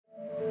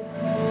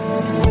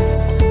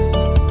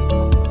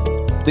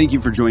Thank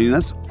you for joining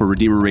us for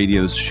Redeemer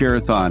Radio's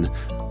Share-a-thon.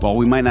 While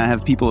we might not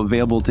have people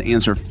available to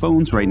answer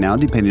phones right now,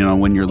 depending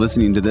on when you're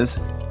listening to this,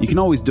 you can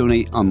always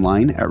donate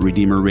online at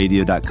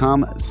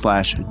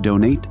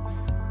redeemerradio.com/donate.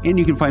 And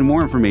you can find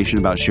more information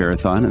about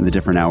Share-a-thon and the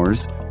different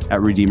hours at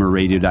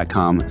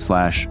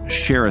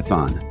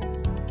redeemerradio.com/share-a-thon.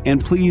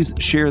 And please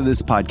share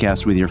this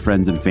podcast with your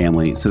friends and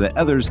family so that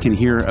others can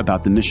hear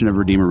about the mission of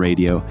Redeemer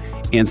Radio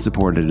and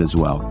support it as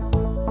well.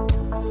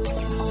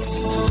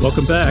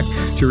 Welcome back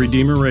to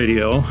Redeemer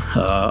Radio.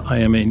 I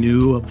am a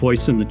new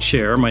voice in the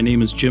chair. My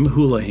name is Jim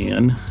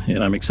Houlihan,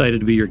 and I'm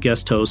excited to be your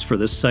guest host for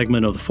this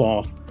segment of the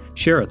Fall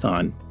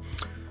Share-a-thon.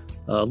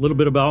 A little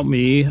bit about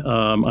me.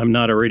 I'm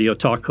not a radio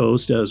talk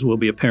host, as will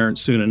be apparent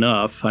soon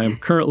enough. I am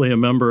currently a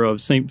member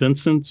of St.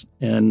 Vincent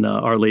and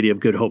Our Lady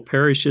of Good Hope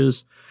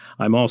parishes.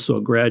 I'm also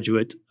a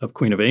graduate of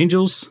Queen of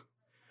Angels,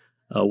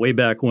 way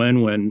back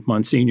when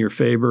Monsignor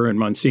Faber and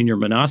Monsignor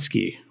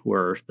Minoski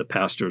were the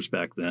pastors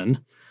back then.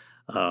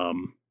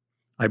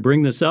 I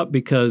bring this up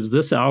because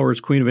this hour is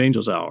Queen of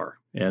Angels hour.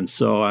 And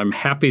so I'm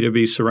happy to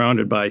be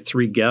surrounded by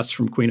three guests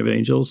from Queen of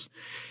Angels,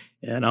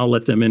 and I'll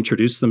let them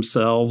introduce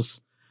themselves.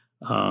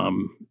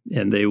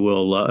 And they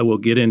will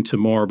get into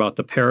more about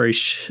the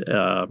parish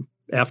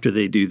after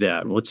they do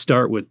that. Let's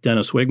start with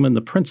Dennis Wigman,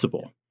 the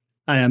principal.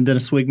 Hi, I'm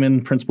Dennis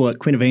Wigman, principal at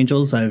Queen of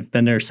Angels. I've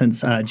been there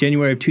since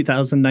January of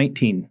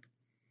 2019.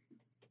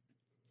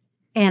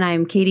 And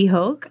I'm Katie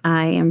Hoke.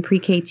 I am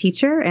pre-K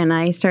teacher, and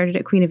I started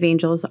at Queen of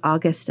Angels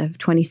August of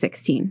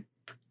 2016.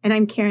 And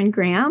I'm Karen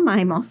Graham.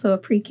 I'm also a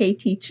pre-K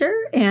teacher,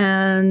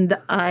 and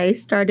I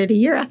started a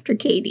year after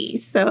Katie,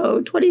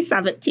 so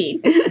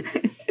 2017.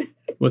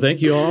 Well,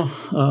 thank you all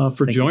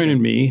for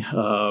joining me.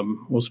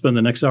 We'll spend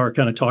the next hour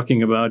kind of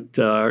talking about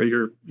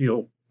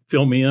you'll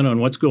fill me in on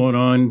what's going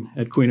on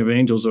at Queen of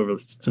Angels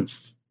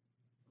since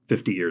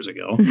 50 years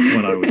ago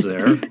when I was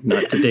there,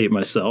 not to date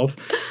myself.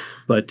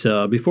 But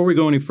before we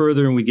go any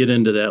further and we get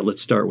into that,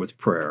 let's start with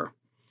prayer.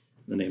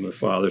 In the name of the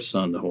Father,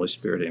 Son, the Holy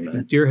Spirit,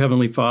 amen. Dear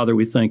Heavenly Father,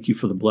 we thank you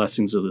for the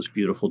blessings of this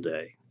beautiful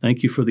day.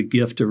 Thank you for the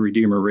gift of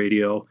Redeemer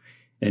Radio,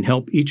 and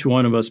help each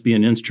one of us be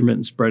an instrument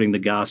in spreading the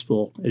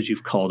gospel as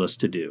you've called us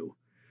to do.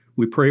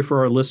 We pray for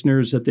our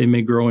listeners that they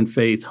may grow in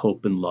faith,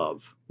 hope, and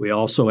love. We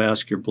also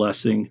ask your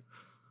blessing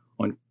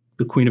on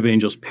the Queen of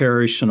Angels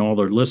parish and all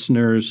their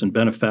listeners and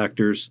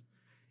benefactors,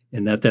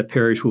 and that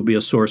parish will be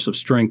a source of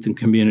strength and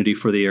community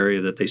for the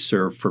area that they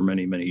serve for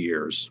many, many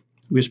years.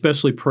 We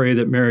especially pray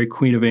that Mary,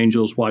 Queen of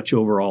Angels, watch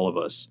over all of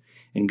us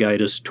and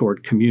guide us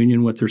toward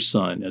communion with her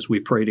Son as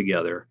we pray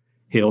together.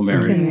 Hail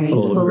Mary,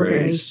 full of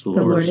grace, the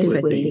Lord is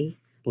with thee.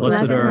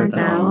 Blessed art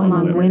thou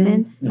among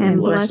women, and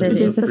blessed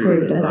is the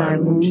fruit of thy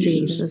womb,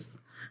 Jesus.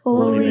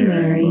 Holy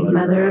Mary,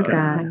 Mother of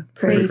God,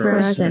 pray for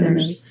us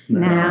sinners,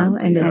 now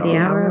and at the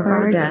hour of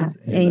our death.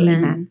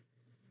 Amen.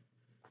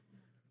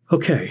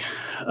 Okay.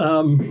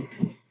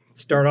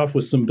 Start off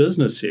with some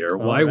business here.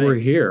 Why we're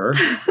here,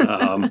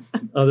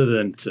 other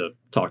than to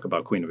talk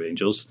about Queen of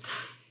Angels,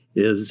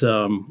 is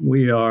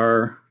we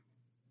are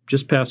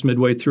just past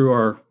midway through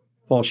our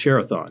Fall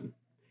Share-a-thon.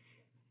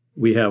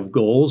 We have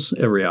goals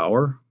every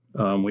hour.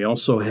 We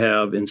also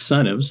have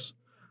incentives.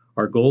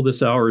 Our goal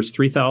this hour is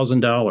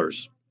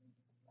 $3,000.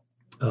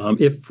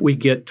 If we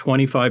get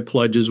 25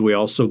 pledges, we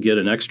also get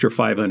an extra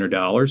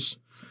 $500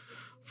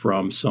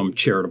 from some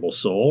charitable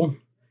soul.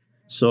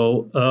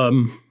 So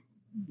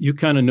you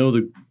kind of know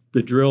the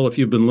drill. If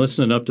you've been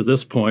listening up to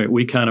this point,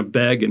 we kind of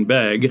beg and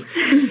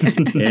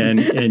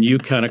you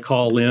kind of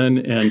call in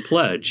and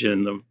pledge.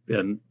 And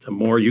the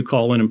more you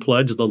call in and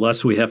pledge, the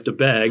less we have to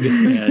beg,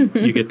 and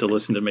you get to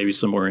listen to maybe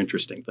some more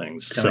interesting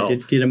things. So I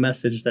did get a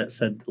message that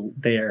said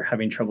they are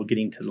having trouble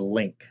getting to the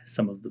link,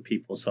 some of the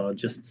people. So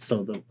just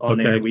so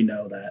on air we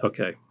know that.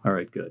 Okay. All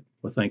right, good.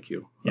 Well, thank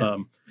you. Yeah.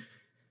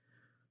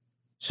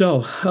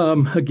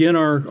 Again,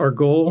 our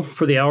goal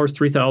for the hour is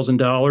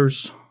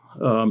 $3,000.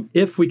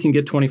 If we can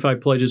get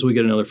 25 pledges, we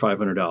get another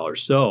 $500.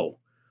 So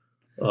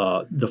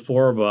the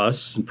four of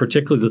us, and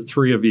particularly the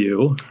three of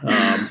you,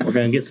 we're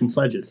going to get some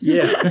pledges.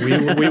 Yeah,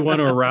 we want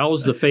to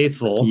arouse the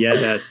faithful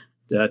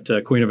at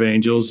Queen of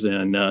Angels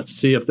and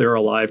see if they're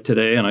alive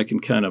today. And I can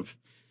kind of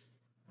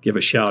give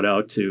a shout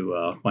out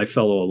to my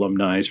fellow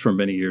alumni from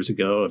many years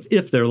ago,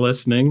 if they're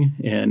listening,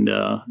 and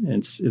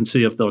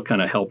see if they'll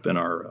kind of help in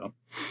our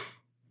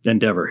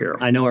endeavor here.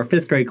 I know our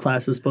fifth grade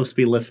class is supposed to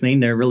be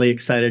listening. They're really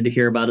excited to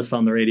hear about us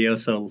on the radio,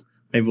 so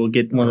maybe we'll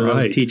get one of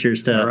those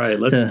teachers to,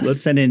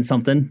 let's send in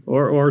something.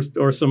 Or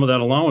some of that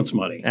allowance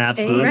money.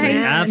 Absolutely. Right.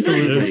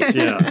 Absolutely.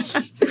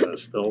 Yes.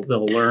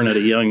 They'll learn at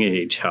a young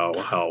age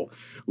how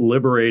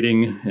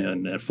liberating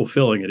and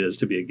fulfilling it is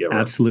to be a giver.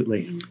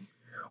 Absolutely.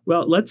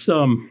 Well, let's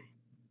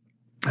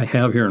I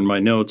have here in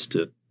my notes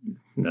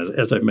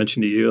as I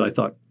mentioned to you, I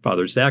thought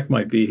Father Zach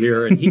might be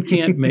here, and he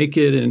can't make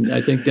it. And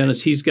I think,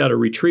 Dennis, he's got a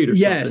retreat or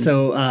something. Yeah,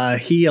 so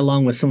he,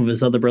 along with some of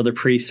his other brother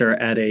priests, are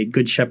at a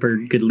Good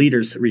Shepherd, Good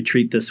Leaders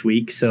retreat this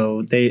week.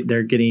 So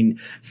they're getting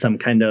some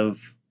kind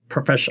of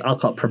I'll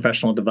call it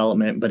professional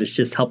development, but it's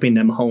just helping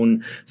them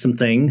hone some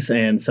things.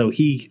 And so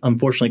he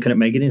unfortunately couldn't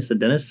make it. He said,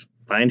 Dennis,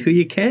 find who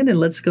you can and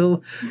let's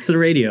go to the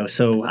radio.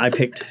 So I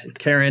picked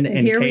Karen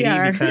and Here we Katie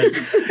are. because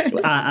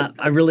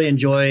I really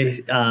enjoy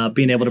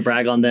being able to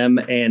brag on them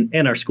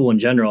and our school in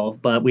general.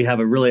 But we have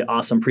a really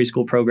awesome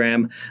preschool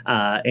program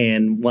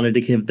and wanted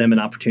to give them an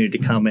opportunity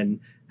to come and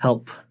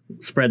help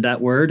spread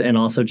that word and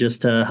also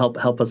just to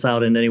help us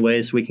out in any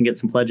way so we can get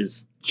some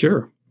pledges.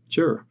 Sure.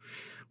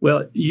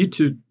 Well, you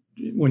two,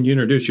 when you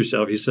introduced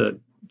yourself, you said,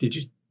 did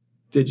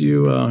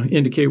you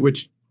indicate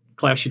which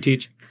class you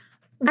teach?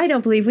 I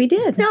don't believe we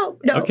did. No.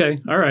 Okay.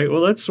 All right.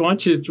 Well, let's start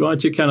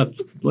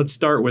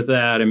with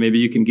that, and maybe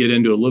you can get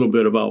into a little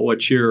bit about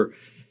what your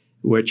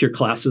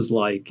class is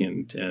like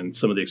and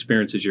some of the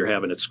experiences you're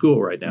having at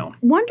school right now.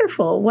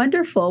 Wonderful.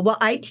 Well,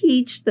 I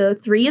teach the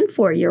 3 and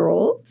 4 year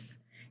olds,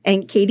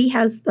 and Katie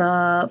has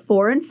the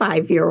 4 and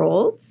 5 year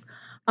olds.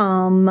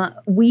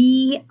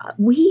 We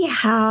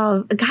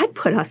have God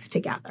put us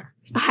together.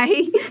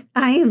 I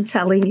am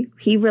telling you,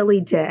 he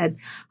really did.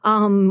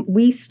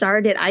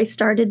 I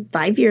started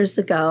 5 years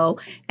ago,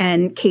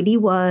 and Katie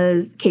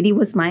was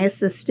my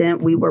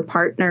assistant. We were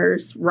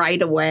partners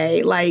right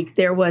away. Like,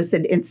 there was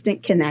an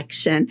instant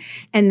connection.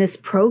 And this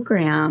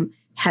program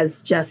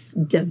has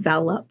just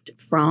developed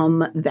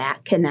from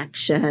that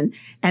connection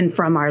and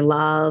from our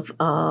love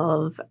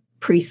of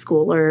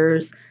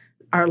preschoolers,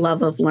 our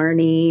love of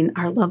learning,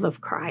 our love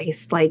of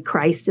Christ. Like,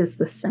 Christ is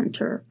the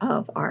center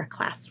of our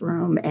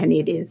classroom, and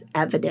it is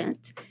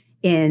evident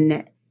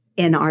in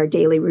our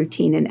daily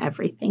routine and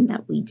everything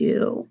that we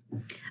do.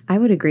 I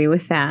would agree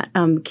with that.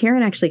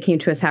 Karen actually came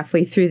to us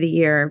halfway through the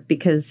year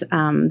because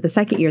the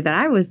second year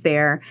that I was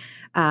there,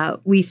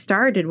 we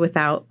started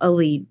without a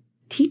lead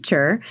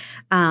teacher.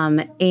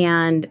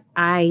 And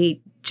I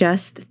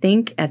just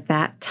think at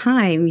that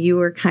time you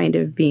were kind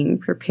of being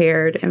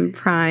prepared and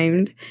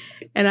primed.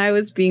 And I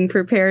was being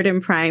prepared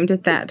and primed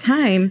at that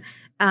time.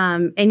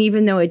 And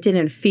even though it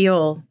didn't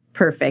feel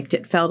perfect,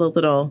 it felt a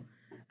little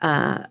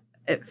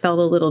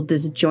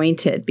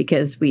disjointed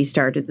because we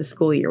started the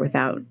school year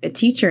without a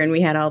teacher, and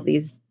we had all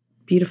these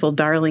beautiful,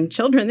 darling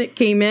children that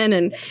came in.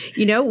 And,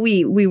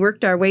 we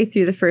worked our way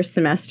through the first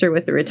semester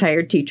with a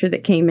retired teacher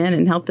that came in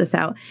and helped us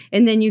out.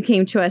 And then you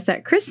came to us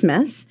at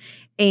Christmas.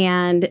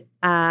 And,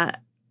 I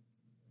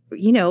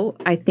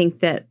think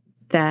that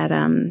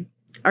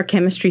our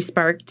chemistry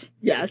sparked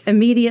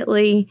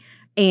immediately.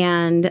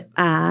 And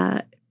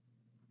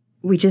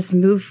we just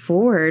moved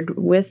forward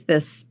with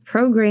this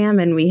program.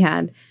 And we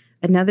had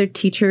another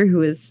teacher who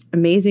was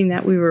amazing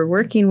that we were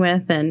working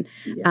with. And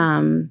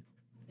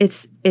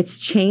it's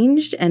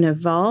changed and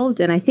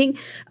evolved. And I think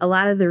a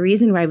lot of the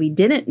reason why we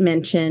didn't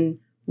mention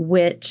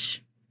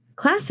which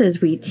classes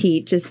we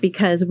teach is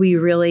because we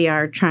really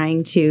are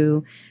trying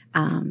to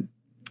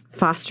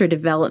foster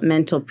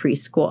developmental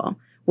preschool,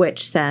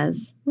 which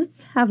says,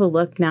 let's have a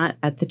look not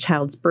at the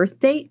child's birth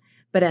date,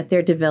 but at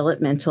their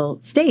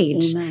developmental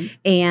stage. Amen.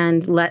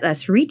 And let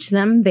us reach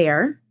them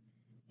there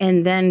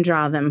and then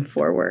draw them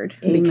forward.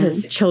 Amen.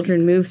 Because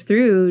children move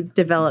through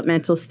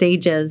developmental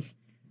stages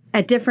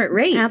at different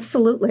rates.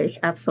 Absolutely.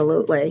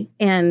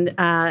 And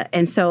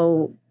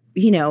so,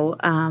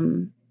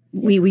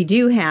 we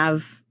do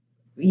have,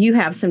 you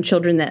have some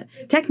children that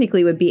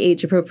technically would be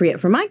age appropriate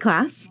for my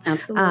class.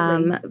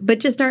 Absolutely. But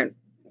just aren't,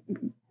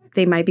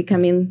 they might be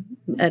coming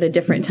at a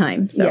different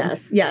time. So.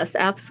 Yes,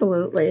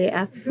 absolutely.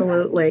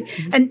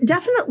 And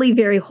definitely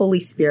very Holy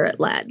Spirit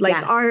led. Like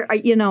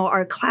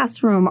our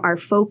classroom, our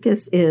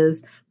focus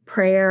is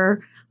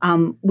prayer.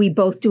 We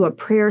both do a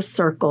prayer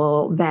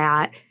circle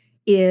that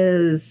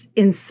is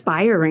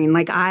inspiring.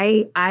 Like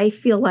I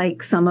feel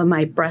like some of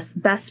my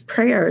best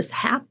prayers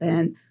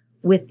happen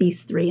with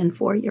these 3 and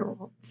 4 year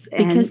olds.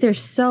 Because they're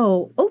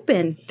so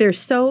open. They're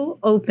so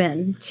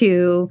open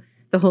to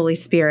the Holy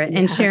Spirit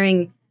and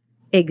sharing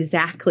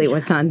exactly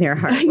what's on their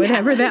heart,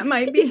 whatever that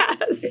might be.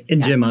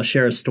 And Jim, I'll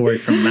share a story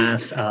from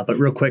Mass, but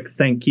real quick,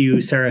 thank you,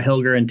 Sarah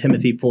Hilger and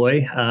Timothy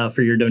Foy,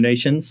 for your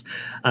donations.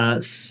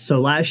 So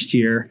last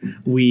year,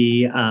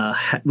 we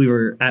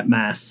were at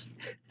Mass,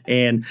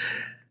 and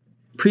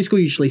preschool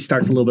usually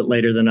starts a little bit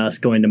later than us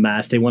going to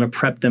Mass. They want to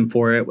prep them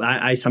for it.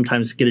 I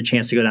sometimes get a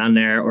chance to go down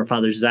there, or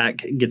Father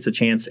Zach gets a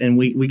chance, and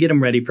we get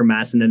them ready for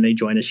Mass, and then they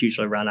join us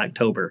usually around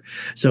October.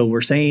 So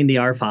we're saying the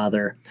Our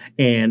Father,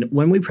 and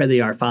when we pray the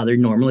Our Father,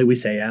 normally we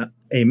say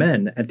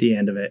Amen at the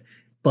end of it.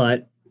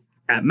 But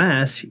at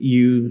Mass,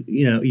 you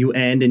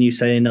end and you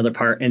say another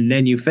part, and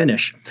then you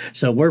finish.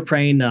 So we're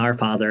praying the Our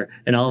Father,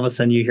 and all of a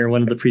sudden you hear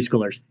one of the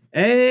preschoolers,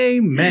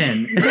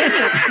 Amen.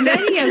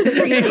 Many of the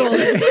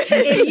preschoolers.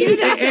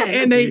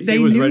 And they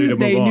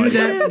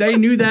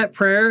knew that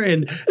prayer,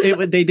 and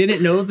they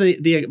didn't know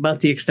about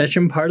the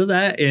extension part of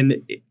that.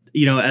 And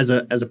as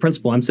a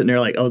principal, I'm sitting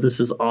there like, oh, this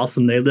is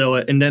awesome. They know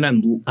it, and then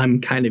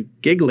I'm kind of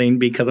giggling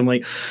because I'm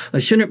like, I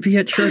shouldn't be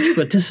at church,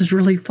 but this is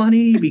really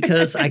funny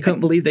because I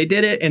couldn't believe they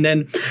did it. And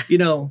then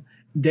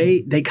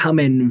they come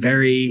in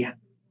very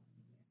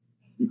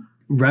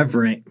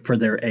reverent for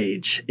their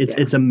age.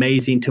 It's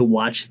amazing to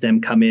watch them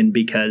come in,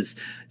 because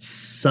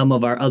some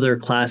of our other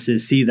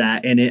classes see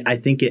that, and I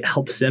think it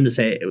helps them to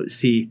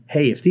see,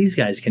 hey, if these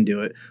guys can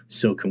do it,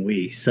 so can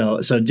we.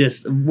 So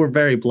just we're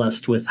very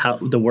blessed with how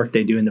the work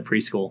they do in the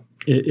preschool.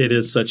 It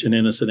is such an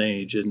innocent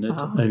age, isn't it?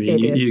 Oh, I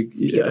mean,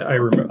 I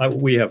remember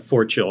we have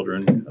 4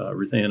 children,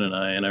 Ruth Ann and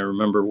I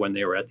remember when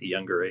they were at the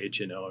younger age,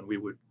 and we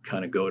would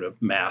kind of go to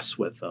mass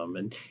with them,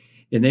 and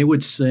they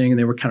would sing, and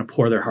they would kind of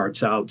pour their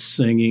hearts out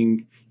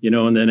singing,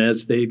 and then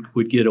as they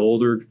would get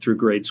older through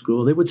grade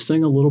school, they would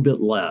sing a little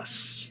bit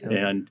less. Yep.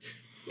 And,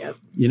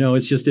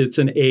 it's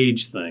an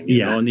age thing,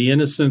 you know, and the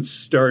innocence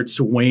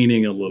starts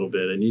waning a little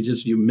bit, and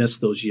you miss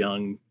those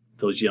young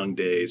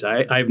days.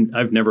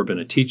 I've never been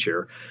a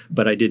teacher,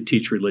 but I did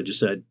teach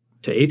religious ed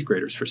to 8th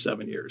graders for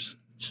 7 years.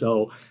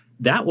 So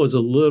that was a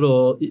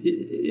little,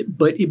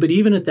 but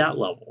even at that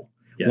level,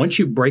 once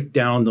you break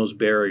down those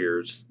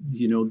barriers,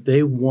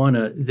 they want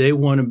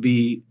to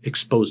be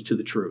exposed to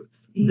the truth.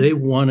 They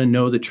want to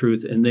know the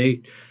truth, and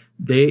they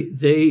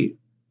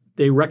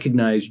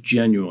recognize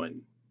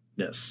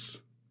genuineness.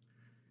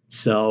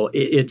 So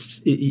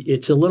it's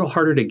a little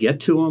harder to get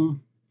to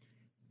them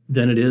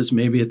than it is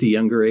maybe at the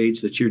younger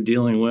age that you're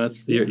dealing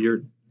with.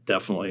 You're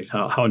definitely,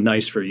 how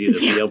nice for you to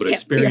be able to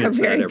experience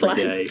that every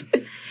day.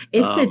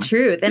 It's the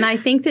truth. And I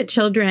think that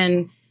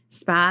children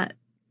spot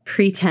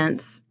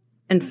pretense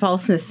and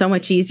falseness so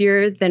much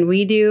easier than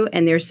we do.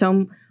 And they're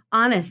so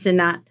honest and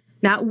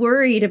not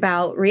worried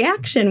about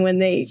reaction when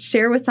they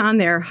share what's on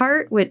their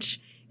heart, which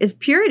is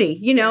purity.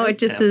 It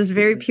just is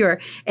very pure.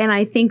 And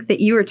I think that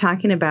you were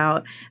talking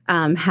about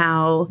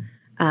how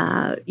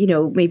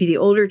maybe the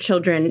older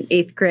children,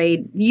 8th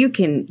grade, you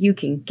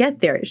can get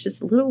there. It's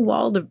just a little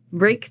wall to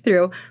break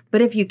through.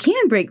 But if you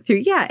can break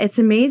through, it's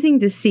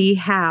amazing to see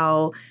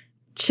how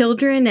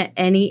children at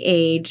any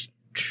age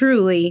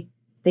truly,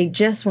 they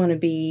just want to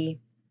be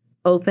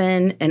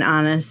open and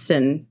honest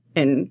and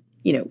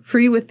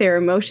free with their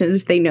emotions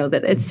if they know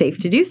that it's safe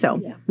to do so.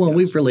 Yeah. Well,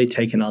 we've really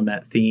taken on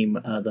that theme.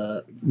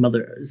 The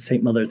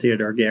St. Mother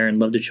Theodore Guerin,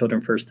 love the children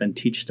first, then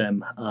teach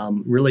them.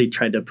 Really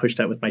tried to push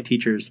that with my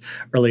teachers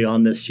early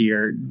on this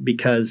year,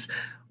 because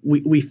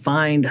we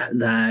find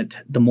that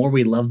the more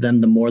we love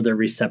them, the more they're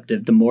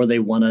receptive, the more they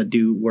want to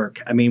do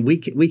work. I mean, we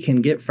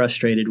can get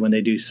frustrated when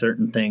they do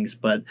certain things,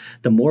 but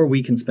the more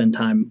we can spend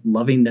time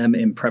loving them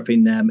and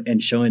prepping them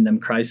and showing them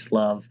Christ's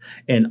love,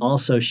 and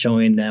also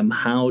showing them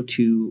how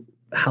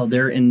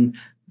they're in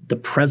the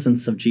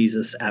presence of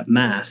Jesus at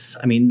Mass.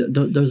 I mean,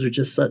 those are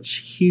just such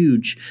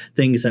huge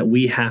things that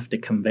we have to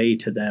convey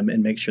to them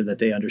and make sure that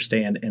they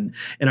understand. And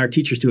our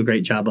teachers do a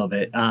great job of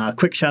it.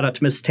 Quick shout out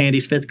to Miss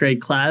Tandy's 5th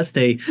grade class.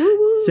 They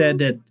said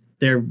that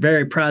they're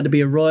very proud to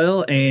be a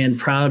Royal and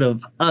proud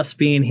of us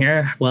being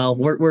here. Well,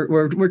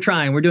 we're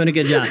trying. We're doing a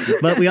good job.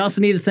 But we also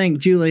need to thank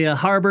Julia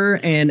Harbor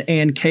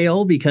and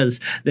Kale,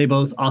 because they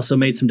both also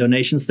made some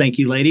donations. Thank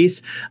you,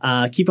 ladies.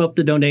 Keep up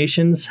the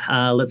donations.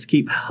 Let's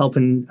keep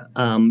helping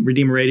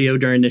Redeemer Radio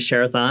during this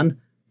share-a-thon.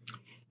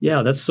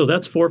 Yeah,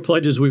 that's 4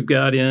 pledges we've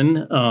got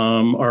in.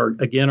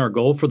 Our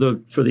goal for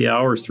the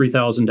hour is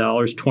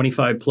 $3,000.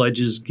 25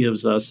 pledges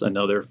gives us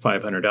another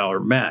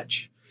 $500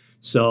 match.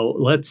 So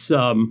let's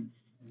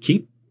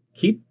keep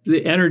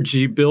the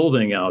energy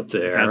building out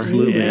there.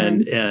 Absolutely.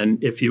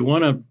 And if you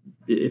want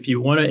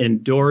to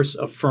endorse,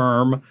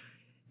 affirm,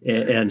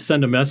 and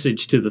send a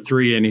message to the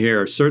 3 in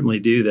here, certainly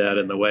do that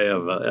in the way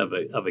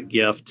of a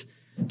gift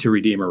to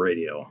Redeemer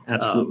Radio.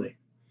 Absolutely.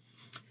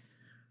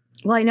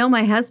 Well, I know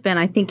my husband.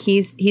 I think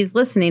he's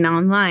listening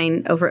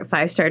online over at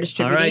 5 Star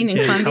Distributing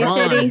in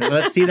Columbia City.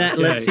 Let's see that.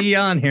 Let's see you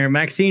on here,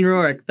 Maxine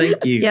Rourke.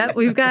 Thank you. Yep,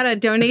 we've got a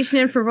donation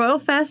in for Royal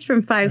Fest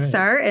from 5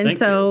 Star, and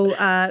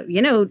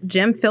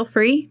Jim, feel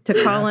free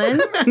to call in,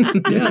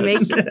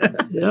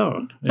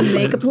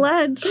 make a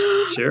pledge.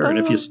 Sure, and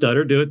if you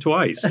stutter, do it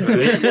twice.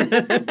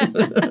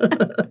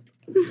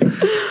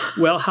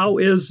 Well, how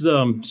is,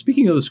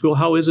 speaking of the school,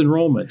 how is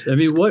enrollment? I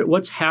mean,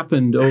 what's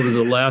happened over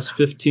the last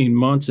 15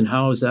 months, and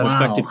how has that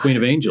affected Queen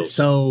of Angels?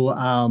 So,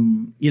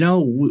 we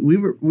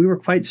were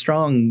quite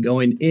strong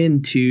going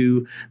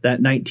into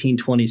that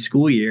 1920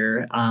 school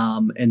year,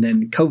 and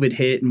then COVID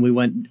hit, and we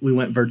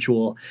went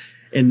virtual,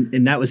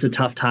 and that was a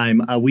tough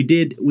time. We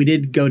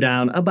did go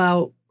down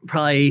about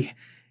probably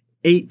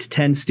 8 to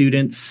 10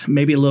 students,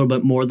 maybe a little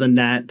bit more than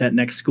that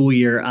next school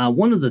year.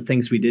 One of the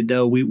things we did,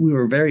 though, we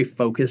were very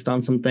focused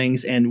on some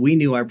things, and we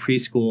knew our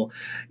preschool,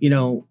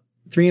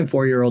 3 and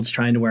 4 year olds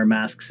trying to wear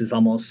masks is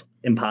almost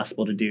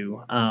impossible to do.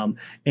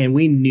 And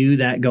we knew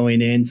that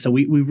going in. So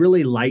we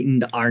really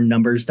lightened our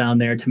numbers down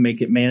there to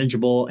make it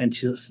manageable and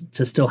to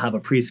still have a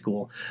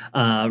preschool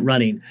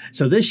running.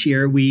 So this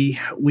year we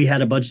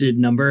had a budgeted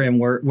number, and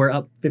we're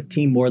up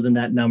 15 more than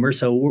that number.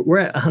 So we're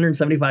at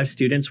 175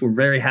 students. We're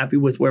very happy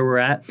with where we're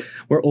at.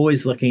 We're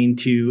always looking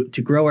to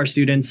grow our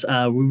students.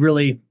 We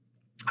really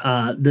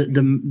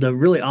the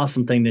really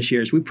awesome thing this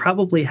year is we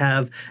probably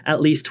have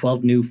at least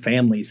 12 new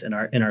families in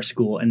our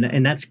school,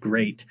 and that's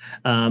great.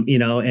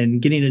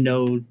 And getting to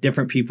know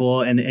different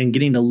people and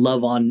getting to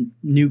love on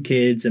new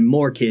kids and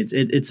more kids,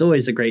 it's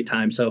always a great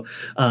time. So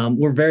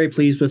we're very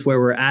pleased with where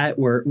we're at.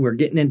 We're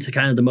getting into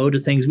kind of the mode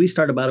of things. We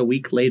start about a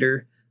week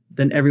later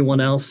than everyone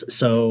else,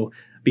 so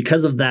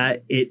because of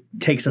that, it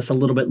takes us a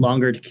little bit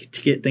longer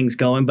to get things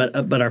going,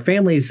 but our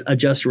families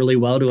adjust really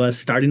well to us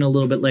starting a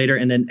little bit later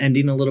and then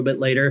ending a little bit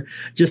later,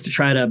 just to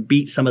try to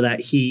beat some of that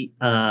heat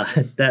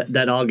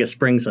that August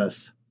brings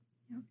us.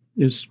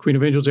 Is Queen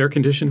of Angels air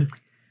conditioned?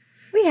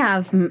 We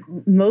have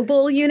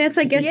mobile units,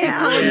 I guess.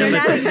 Yeah.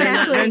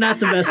 They're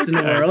not the best in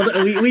the world.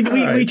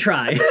 We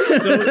try.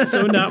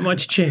 So not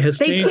much has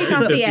They changed. take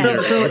off the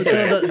edge. So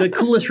the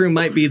coolest room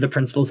might be the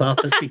principal's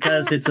office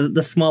because it's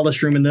the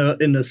smallest room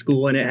in the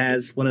school and it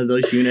has one of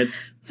those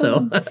units.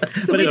 So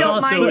we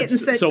don't mind getting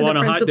sent to the on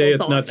a hot day,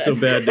 it's principal's not so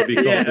office. bad to be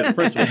called to the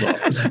principal's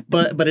office.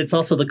 but it's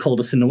also the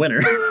coldest in the winter.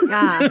 Okay.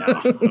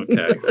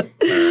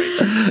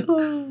 All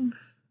right.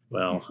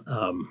 Well,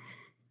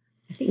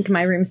 I think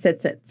my room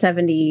sits at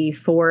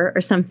 74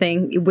 or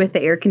something with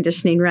the air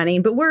conditioning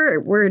running, but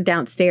we're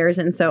downstairs,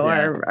 and so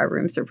our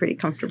rooms are pretty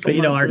comfortable.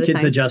 But our kids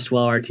time. adjust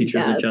well, our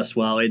teachers Yes. adjust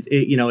well.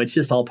 It's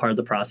just all part of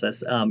the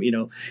process.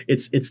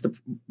 It's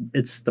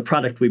the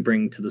product we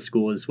bring to the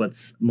school is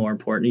what's more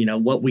important.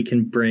 What we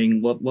can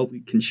bring, what we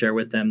can share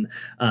with them.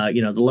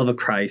 The love of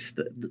Christ.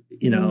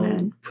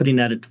 Amen. Putting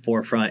that at the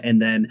forefront, and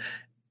then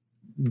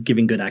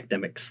giving good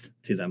academics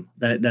to them.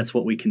 That's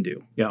what we can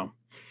do. yeah.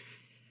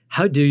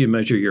 How do you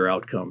measure your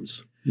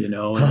outcomes?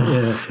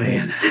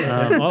 Man.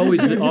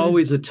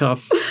 Always a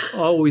tough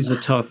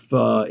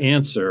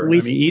answer.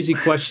 Easy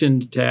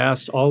question to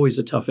ask, always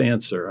a tough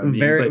answer.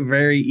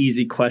 Very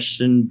easy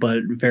question,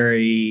 but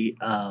very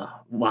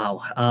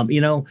wow.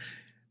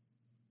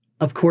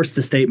 Of course,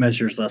 the state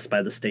measures us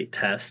by the state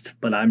test,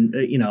 but I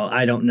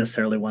don't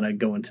necessarily want to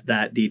go into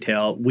that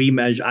detail.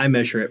 I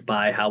measure it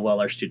by how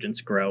well our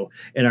students grow,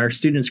 and our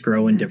students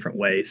grow in different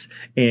ways.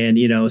 And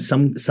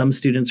some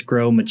students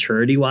grow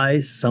maturity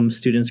wise, some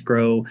students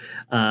grow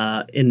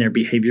in their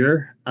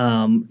behavior.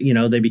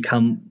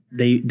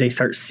 They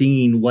start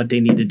seeing what they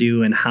need to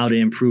do and how to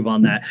improve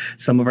on that.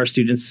 Some of our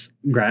students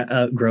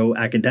grow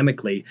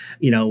academically.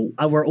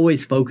 We're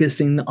always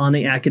focusing on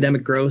the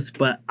academic growth,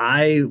 but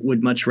I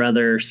would much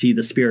rather see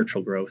the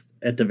spiritual growth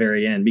at the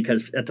very end,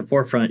 because at the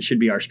forefront should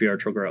be our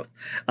spiritual growth.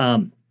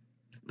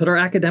 But our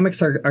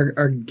academics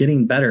are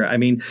getting better.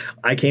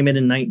 I came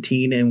in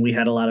 19 and we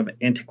had a lot of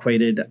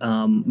antiquated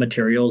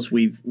materials.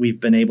 We've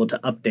been able to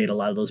update a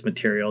lot of those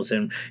materials,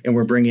 and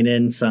we're bringing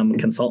in some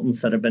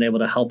consultants that have been able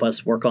to help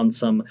us work on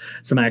some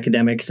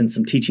academics and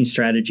some teaching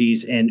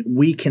strategies. And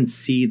we can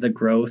see the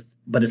growth,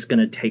 but it's going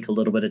to take a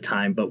little bit of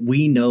time. But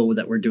we know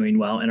that we're doing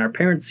well, and our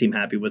parents seem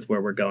happy with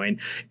where we're going,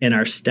 and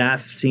our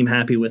staff seem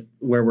happy with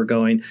where we're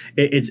going.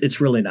 It's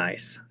really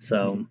nice.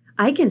 So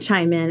I can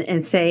chime in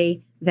and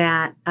say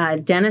that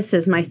Dennis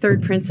is my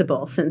third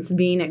principal since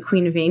being at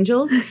Queen of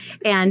Angels,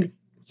 and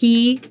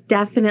he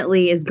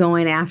definitely is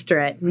going after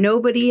it.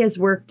 Nobody has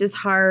worked as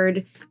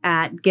hard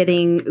at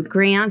getting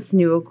grants,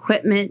 new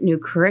equipment, new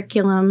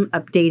curriculum,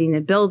 updating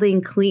the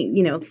building,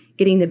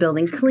 getting the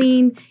building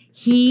clean.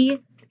 He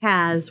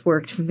has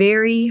worked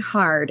very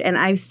hard, and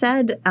I've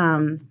said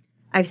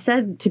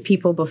to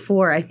people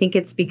before, I think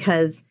it's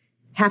because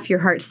half your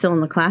heart's still in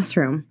the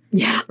classroom.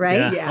 Yeah.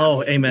 Right? Yeah.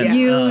 Oh, amen.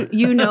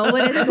 You know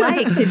what it's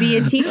like to be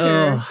a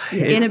teacher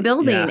in a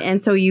building. Yeah. And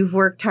so you've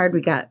worked hard.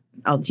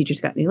 All the teachers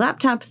got new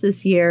laptops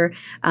this year.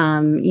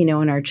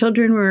 And our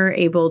children were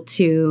able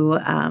to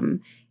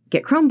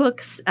get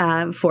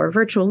Chromebooks for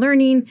virtual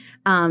learning.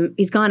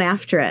 He's gone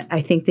after it.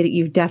 I think that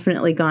you've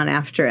definitely gone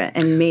after it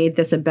and made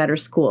this a better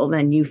school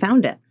than you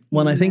found it.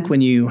 Well, I think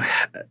when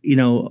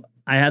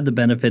I had the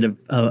benefit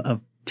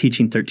of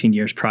teaching 13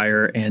 years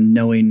prior and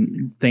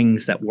knowing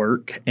things that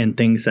work and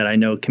things that I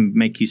know can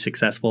make you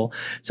successful.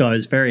 So I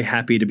was very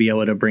happy to be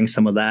able to bring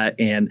some of that.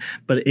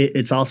 But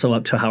it's also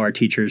up to how our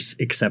teachers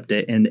accept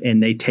it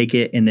and they take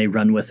it and they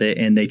run with it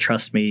and they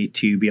trust me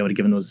to be able to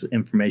give them those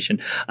information.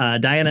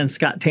 Diana and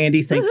Scott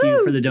Tandy, thank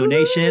you for the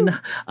donation.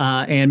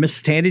 And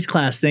Mrs. Tandy's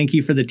class, thank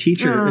you for the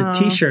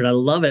t-shirt. I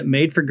love it.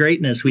 Made for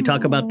greatness. We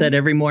talk about that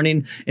every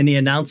morning in the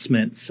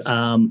announcements.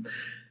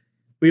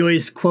 We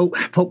always quote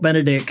Pope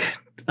Benedict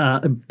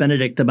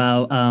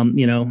about,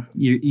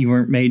 you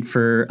weren't made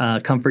for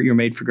comfort, you're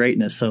made for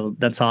greatness. So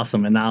that's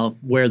awesome. And I'll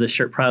wear the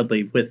shirt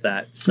proudly with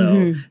that.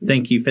 So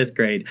Thank you, 5th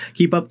grade.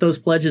 Keep up those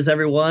pledges,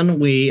 everyone.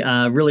 We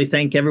really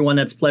thank everyone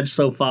that's pledged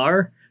so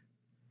far.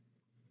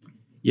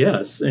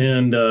 Yes.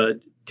 And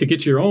to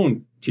get your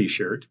own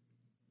T-shirt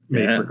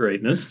made for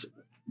greatness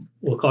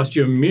will cost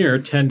you a mere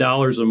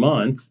 $10 a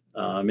month.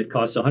 It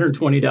costs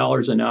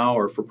 $120 an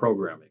hour for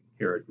programming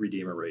here at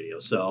Redeemer Radio.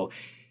 So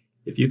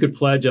if you could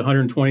pledge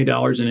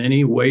 $120 in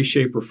any way,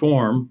 shape, or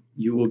form,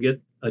 you will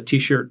get a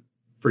T-shirt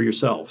for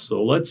yourself.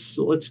 So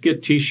let's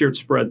get T-shirts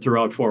spread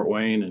throughout Fort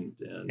Wayne and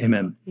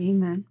Amen.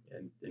 Amen.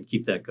 And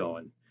keep that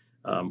going.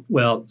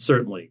 Well,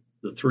 certainly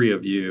the three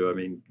of you. I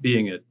mean,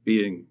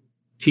 being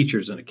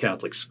teachers in a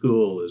Catholic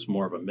school is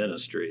more of a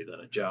ministry than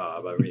a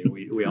job. I mean,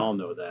 we all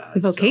know that.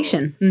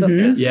 Vocation. So,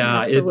 Mhm.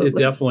 yeah, it Absolutely.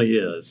 definitely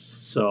is.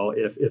 So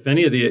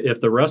if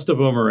the rest of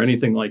them are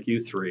anything like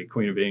you three,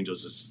 Queen of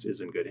Angels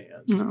is in good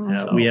hands.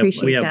 Oh, So, we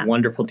appreciate have that.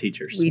 wonderful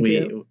teachers. We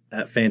do.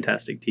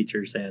 Fantastic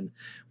teachers, and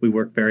we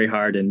work very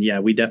hard. And yeah,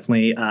 we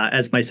definitely,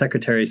 as my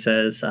secretary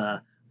says,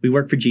 we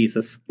work for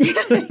Jesus,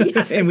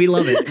 and we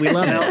love it. We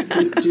love now,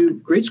 it. do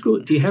grade school?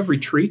 Do you have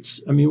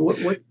retreats? I mean,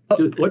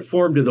 what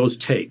form do those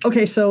take?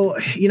 Okay, so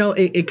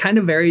it kind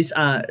of varies.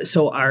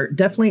 So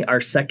definitely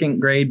our second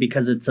grade,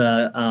 because it's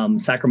a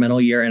sacramental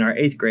year, and our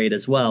eighth grade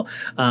as well.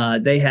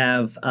 They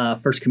have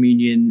First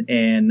Communion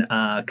and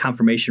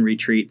confirmation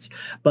retreats.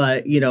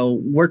 But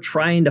we're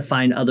trying to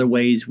find other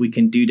ways we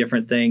can do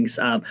different things.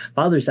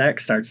 Father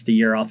Zach starts the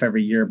year off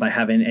every year by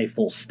having a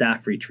full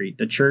staff retreat.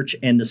 The church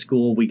and the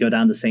school, we go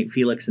down to St.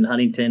 Felix in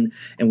Huntington,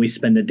 and we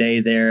spend a day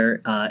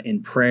there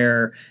in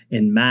prayer,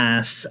 in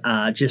mass,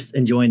 just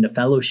enjoying the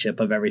fellowship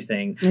of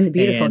everything. And the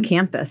beautiful And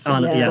campus.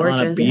 on, It's on a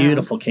gorgeous.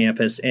 beautiful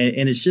campus,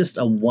 and it's just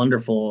a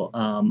wonderful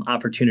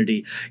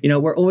opportunity.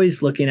 We're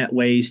always looking at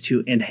ways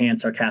to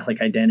enhance our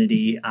Catholic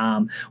identity.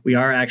 We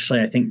are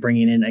actually, I think,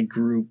 bringing in a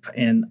group,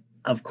 and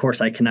of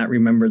course, I cannot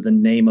remember the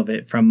name of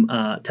it, from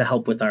to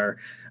help with our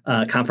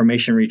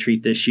confirmation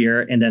retreat this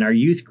year. And then our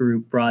youth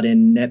group brought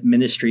in Net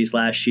Ministries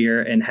last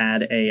year and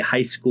had a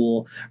high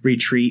school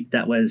retreat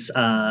that was,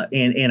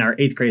 and our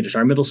eighth graders,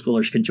 our middle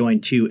schoolers could join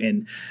too.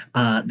 And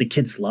the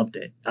kids loved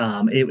it.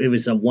 It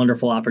was a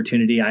wonderful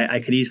opportunity.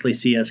 I could easily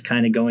see us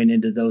kind of going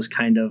into those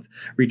kind of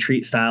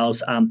retreat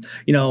styles.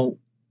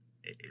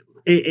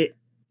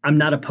 I'm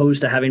not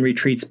opposed to having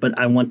retreats, but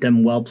I want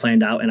them well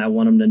planned out, and I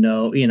want them to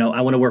know,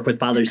 I want to work with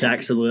Father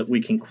Zach so that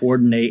we can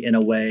coordinate in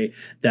a way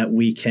that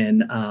we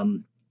can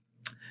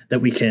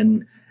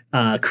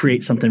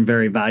create something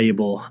very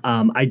valuable.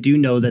 I do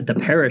know that the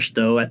parish,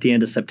 though, at the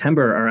end of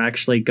September are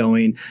actually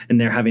going, and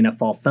they're having a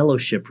fall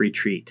fellowship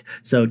retreat.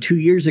 So 2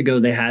 years ago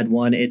they had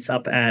one. It's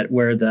up at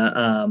where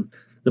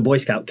the Boy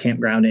Scout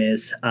campground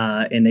is,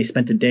 and they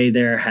spent a day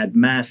there, had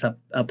mass up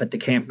at the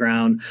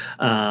campground,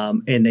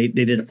 and they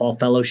did a fall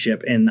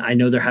fellowship. And I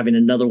know they're having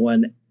another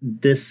one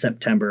this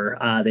September.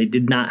 They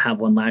did not have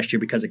one last year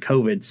because of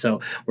COVID. So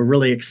we're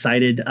really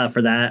excited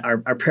for that.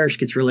 Our parish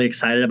gets really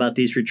excited about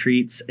these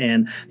retreats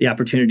and the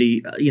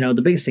opportunity.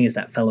 The biggest thing is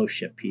that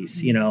fellowship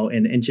piece,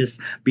 and just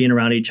being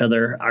around each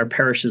other. Our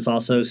parish has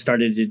also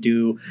started to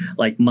do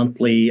like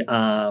monthly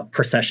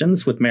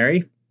processions with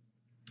Mary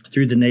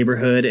through the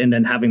neighborhood, and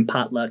then having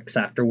potlucks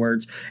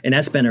afterwards. And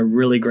that's been a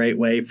really great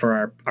way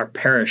for our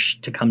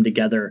parish to come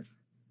together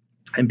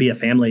and be a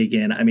family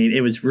again. I mean,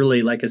 it was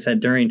really, like I said,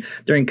 during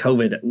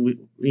COVID,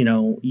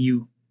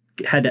 you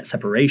had that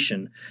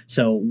separation.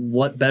 So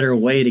what better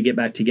way to get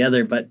back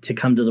together but to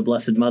come to the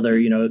Blessed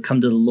Mother, come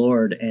to the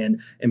Lord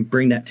and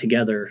bring that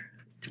together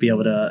to be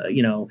able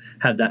to,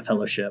 have that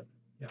fellowship.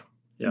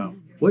 Yeah.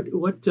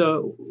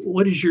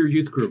 What is your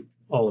youth group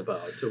all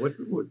about?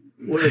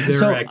 What are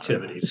their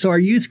activities? So our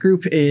youth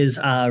group is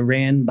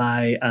ran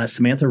by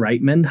Samantha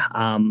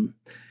Reitman.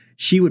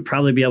 She would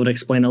probably be able to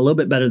explain a little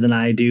bit better than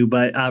I do,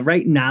 but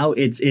right now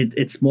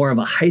it's more of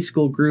a high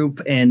school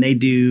group, and they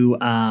do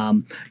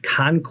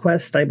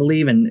Conquest, I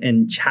believe,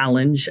 and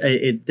Challenge.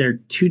 They're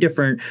two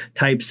different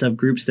types of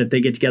groups that they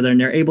get together, and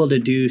they're able to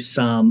do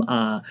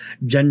some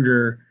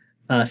gender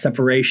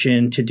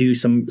separation, to do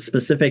some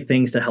specific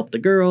things to help the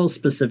girls,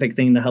 specific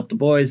thing to help the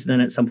boys. Then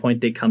at some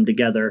point they come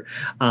together.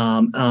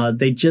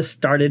 They just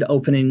started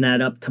opening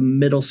that up to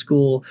middle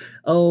school,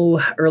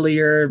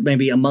 earlier,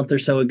 maybe a month or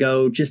so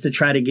ago, just to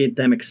try to get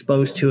them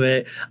exposed to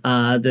it.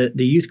 The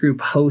youth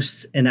group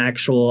hosts an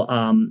actual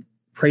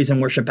praise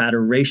and worship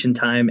adoration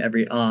time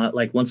every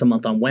once a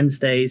month on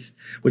Wednesdays,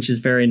 which is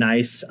very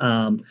nice.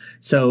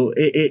 So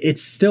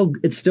it's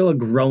still a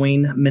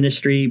growing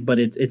ministry, but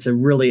it's a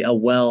really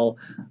well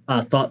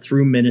thought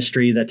through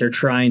ministry that they're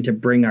trying to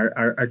bring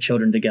our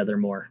children together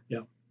more.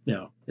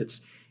 Yeah.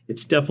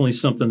 It's definitely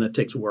something that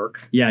takes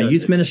work. Yeah,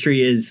 youth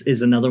ministry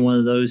is another one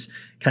of those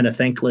kind of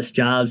thankless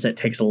jobs that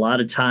takes a lot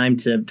of time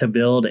to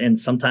build, and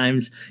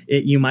sometimes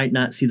you might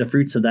not see the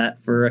fruits of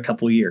that for a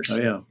couple of years. Oh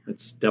yeah,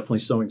 it's definitely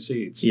sowing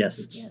seeds. Yes,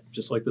 it's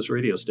just like this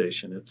radio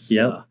station. It's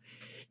yep.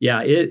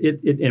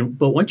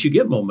 But once you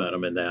get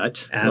momentum in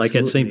that, Absolutely. like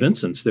at St.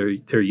 Vincent's, their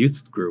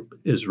youth group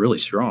is really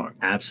strong.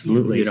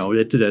 Absolutely,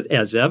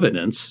 as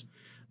evidence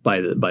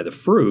by the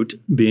fruit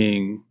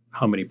being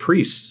how many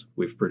priests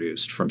we've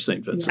produced from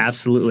St. Vincent's.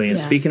 Absolutely. And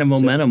Yes. speaking of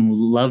momentum,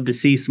 love to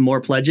see some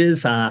more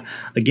pledges.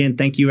 Again,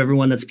 thank you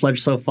everyone that's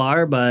pledged so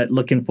far, but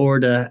looking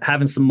forward to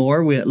having some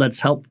more. Let's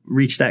help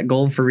reach that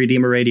goal for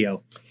Redeemer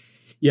Radio.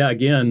 Yeah,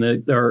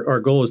 again, our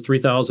goal is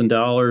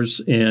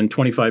 $3,000, and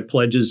 25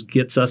 pledges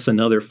gets us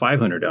another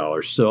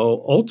 $500.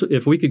 So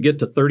if we could get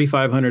to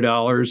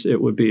 $3,500,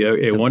 it would be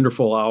a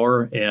wonderful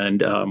hour.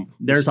 And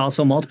there's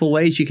also multiple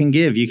ways you can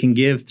give. You can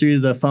give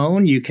through the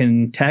phone, you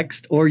can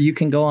text, or you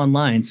can go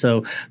online.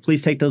 So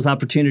please take those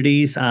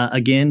opportunities,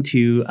 again,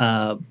 to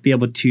be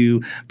able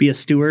to be a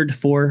steward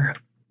for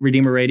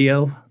Redeemer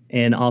Radio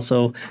and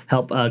also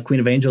help Queen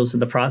of Angels in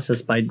the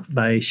process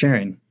by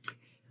sharing.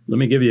 Let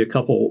me give you a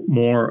couple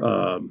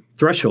more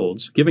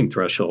giving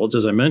thresholds.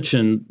 As I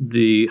mentioned,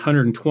 the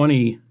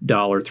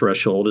 $120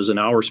 threshold is an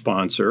hour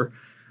sponsor.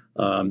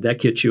 That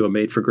gets you a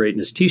Made for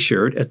Greatness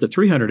t-shirt. At the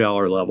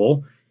 $300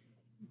 level,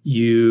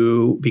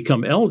 you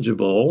become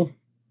eligible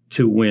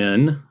to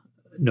win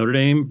Notre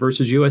Dame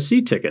versus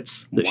USC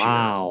tickets this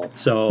year.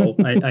 So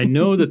I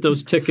know that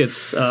those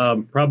tickets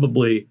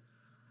probably,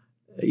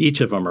 each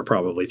of them are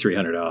probably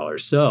 $300.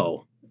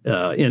 So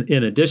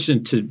in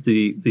addition to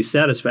the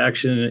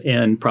satisfaction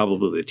and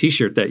probably the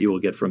t-shirt that you will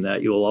get from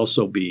that, you will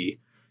also be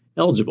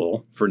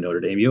eligible for Notre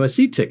Dame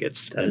USC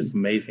tickets. That is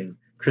amazing.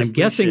 I'm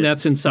guessing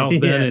that's in South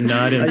Bend and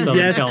not in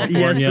Southern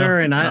California. Yes, sir.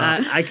 And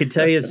I could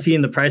tell you,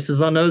 seeing the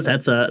prices on those,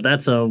 that's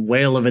a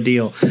whale of a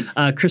deal.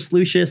 Chris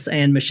Lucius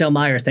and Michelle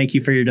Meyer, thank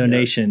you for your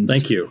donations.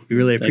 Thank you. We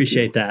really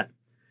appreciate that.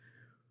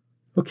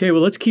 Okay,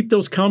 well, let's keep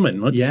those coming.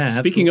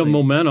 Speaking of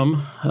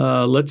momentum,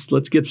 let's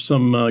get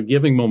some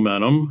giving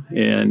momentum,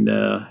 and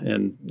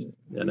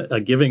a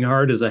giving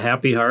heart is a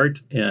happy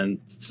heart, and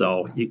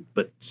so.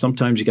 But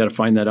sometimes you got to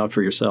find that out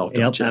for yourself.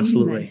 Don't you?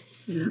 Absolutely.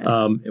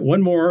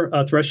 One more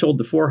threshold: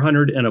 the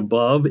 400 and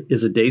above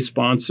is a day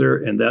sponsor,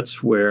 and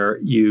that's where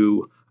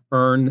you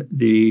earn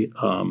the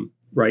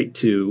right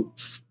to.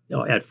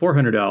 At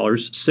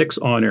 $400, 6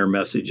 on-air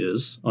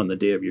messages on the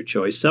day of your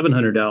choice,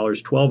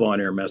 $700, 12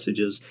 on-air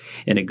messages,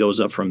 and it goes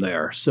up from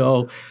there.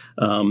 So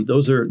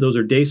those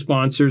are day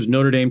sponsors.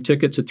 Notre Dame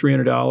tickets at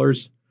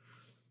 $300,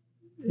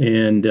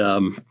 and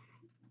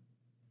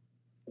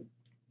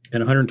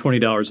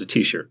 $120 a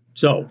t-shirt.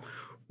 So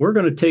we're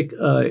going to take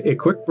a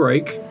quick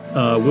break.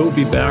 We'll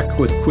be back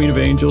with Queen of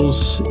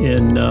Angels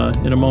in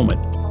a moment.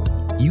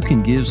 You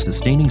can give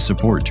sustaining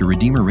support to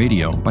Redeemer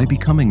Radio by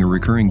becoming a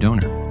recurring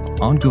donor.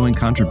 Ongoing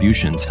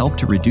contributions help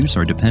to reduce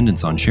our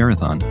dependence on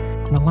Share-a-thon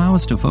and allow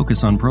us to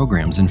focus on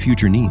programs and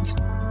future needs.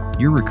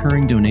 Your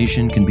recurring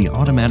donation can be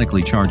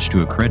automatically charged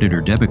to a credit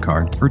or debit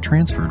card or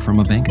transferred from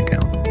a bank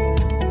account.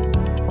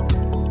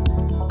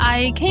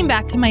 I came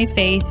back to my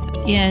faith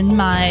in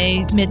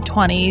my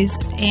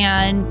mid-20s,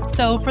 and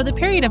so for the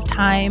period of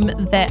time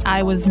that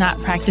I was not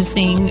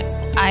practicing,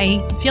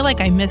 I feel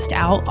like I missed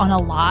out on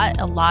a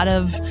lot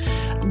of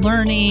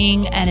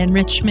learning and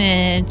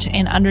enrichment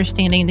and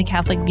understanding the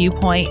Catholic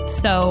viewpoint.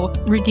 So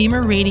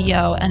Redeemer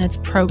Radio and its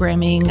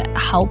programming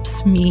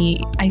helps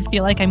me. I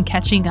feel like I'm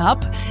catching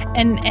up,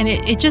 and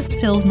it just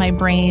fills my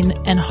brain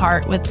and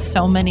heart with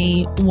so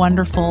many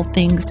wonderful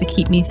things to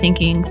keep me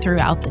thinking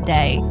throughout the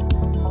day.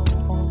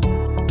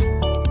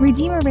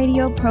 Redeemer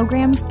Radio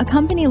programs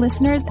accompany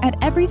listeners at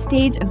every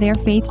stage of their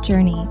faith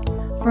journey.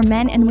 For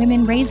men and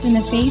women raised in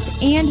the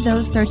faith and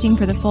those searching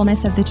for the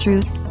fullness of the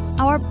truth,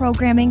 our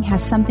programming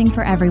has something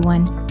for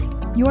everyone.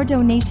 Your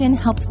donation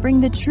helps bring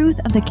the truth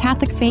of the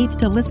Catholic faith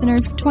to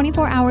listeners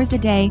 24 hours a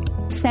day,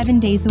 7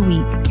 days a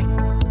week.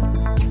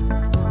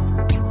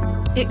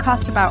 It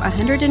costs about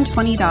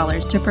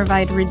 $120 to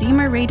provide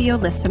Redeemer Radio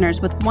listeners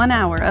with 1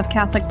 hour of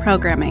Catholic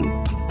programming.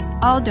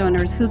 All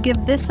donors who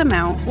give this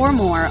amount or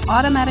more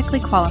automatically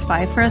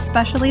qualify for a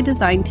specially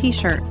designed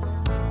t-shirt.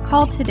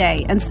 Call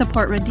today and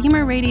support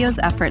Redeemer Radio's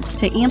efforts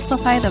to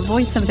amplify the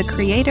voice of the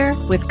Creator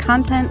with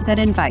content that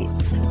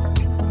invites.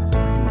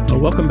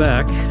 Welcome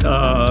back.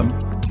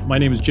 My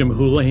name is Jim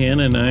Houlihan,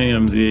 and I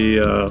am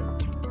the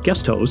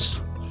guest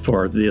host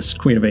for this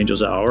Queen of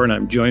Angels Hour, and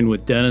I'm joined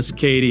with Dennis,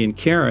 Katie, and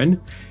Karen.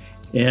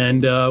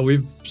 And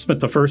we've spent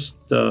the first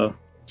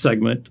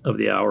segment of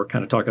the hour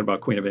kind of talking about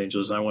Queen of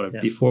Angels. And I want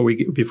to, before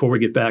we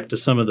get back to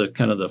some of the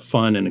kind of the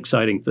fun and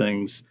exciting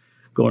things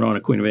going on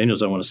at Queen of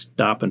Angels, I want to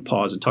stop and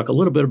pause and talk a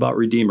little bit about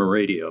Redeemer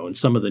Radio and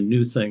some of the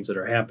new things that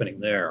are happening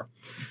there.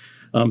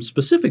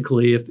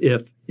 Specifically,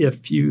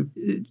 if you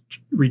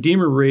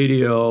Redeemer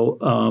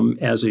Radio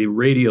as a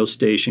radio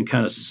station,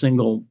 kind of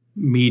single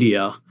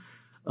media,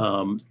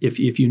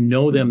 if you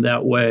know them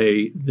that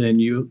way, then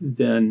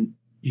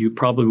you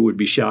probably would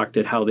be shocked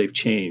at how they've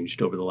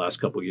changed over the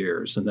last couple of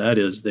years. And that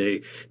is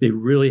they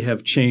really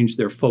have changed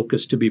their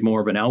focus to be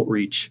more of an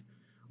outreach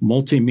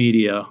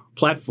multimedia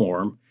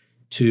platform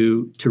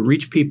to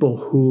reach people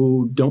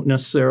who don't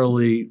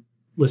necessarily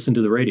listen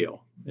to the radio.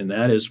 And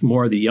that is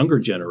more the younger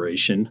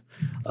generation,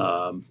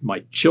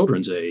 my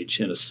children's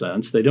age, in a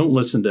sense. They don't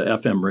listen to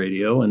FM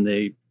radio, and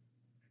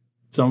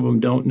some of them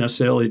don't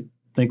necessarily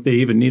think they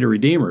even need a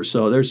Redeemer.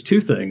 So there's two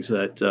things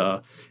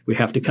that we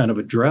have to kind of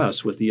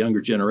address with the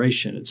younger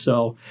generation. And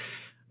so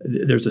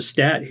there's a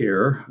stat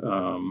here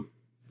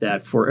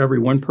that for every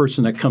one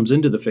person that comes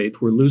into the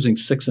faith, we're losing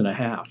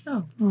 6.5.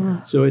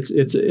 Oh. So it's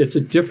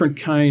a different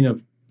kind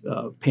of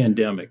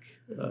pandemic,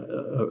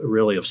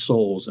 really, of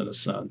souls in a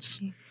sense.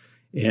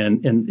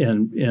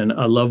 And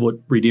I love what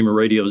Redeemer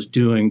Radio is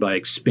doing by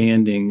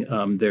expanding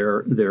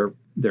their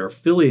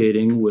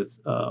affiliating with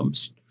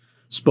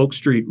Spoke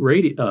Street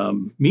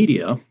Radio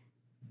Media,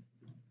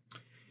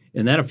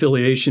 and that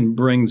affiliation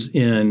brings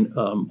in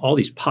all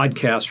these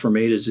podcasts from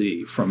A to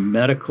Z, from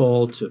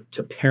medical to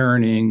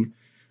parenting,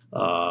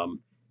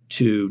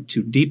 to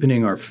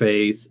deepening our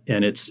faith,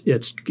 and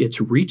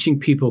it's reaching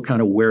people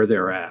kind of where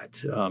they're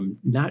at,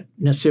 not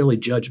necessarily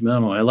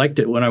judgmental. I liked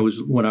it when I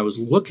was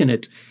looking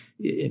at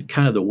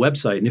kind of the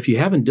website, and if you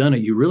haven't done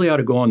it, you really ought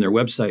to go on their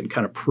website and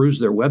kind of peruse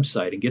their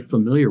website and get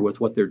familiar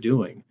with what they're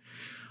doing,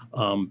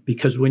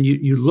 because when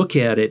you look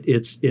at it,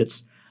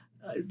 it's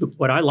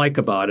what I like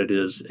about it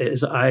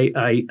is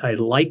I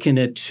liken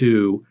it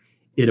to,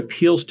 it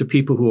appeals to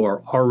people who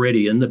are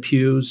already in the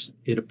pews.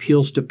 It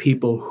appeals to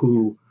people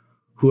who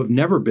have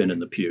never been in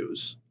the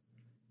pews,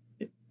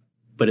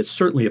 but it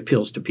certainly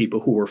appeals to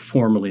people who were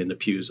formerly in the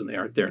pews and they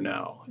aren't there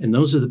now. And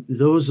those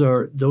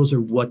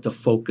are what the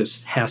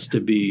focus has to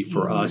be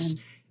for us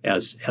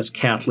as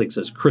Catholics,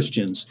 as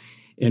Christians.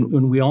 And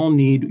when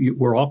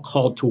we're all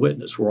called to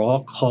witness. We're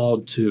all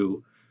called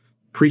to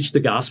preach the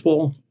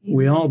gospel.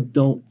 We all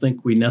don't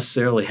think we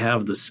necessarily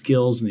have the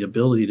skills and the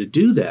ability to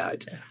do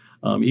that.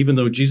 Even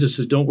though Jesus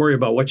says, don't worry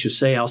about what you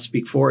say, I'll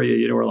speak for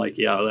you. We're like,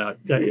 yeah,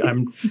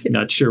 I'm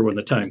not sure when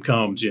the time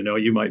comes,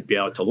 you might be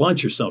out to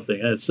lunch or something.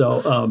 And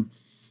so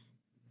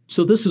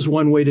this is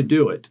one way to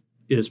do it,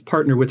 is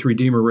partner with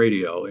Redeemer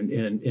Radio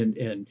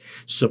and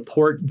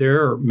support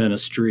their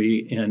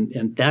ministry.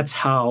 And that's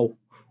how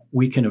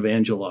we can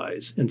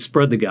evangelize and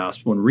spread the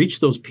gospel and reach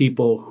those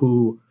people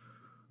who,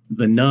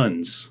 the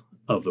nuns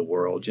of the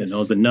world,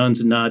 the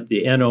nuns, not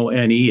the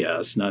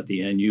NONES, not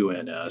the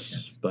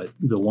NUNS, but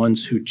the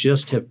ones who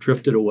just have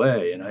drifted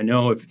away. And I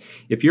know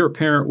if you're a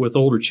parent with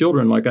older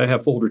children, like I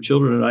have older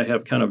children and I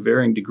have kind of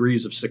varying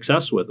degrees of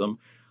success with them,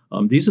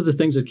 these are the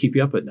things that keep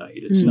you up at night.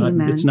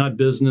 It's not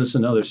business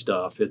and other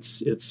stuff.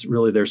 It's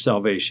really their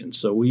salvation.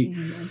 So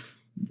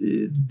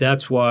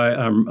that's why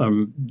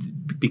I'm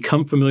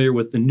become familiar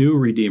with the new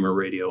Redeemer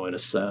Radio in a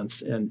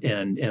sense,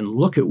 and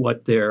look at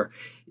what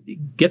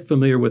get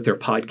familiar with their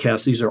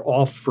podcasts. These are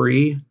all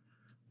free,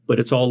 but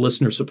it's all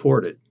listener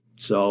supported.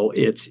 So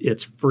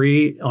it's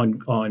free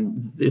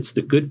it's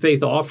the good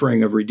faith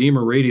offering of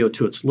Redeemer Radio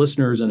to its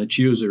listeners and its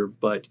user,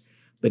 but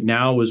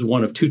now is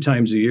one of 2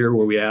 times a year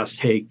where we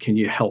asked, hey, can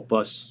you help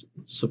us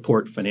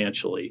support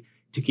financially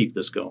to keep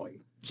this going?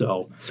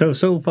 So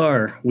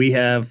far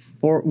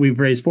we've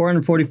raised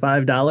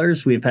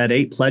 $445. We've had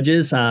 8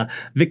 pledges.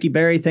 Vicki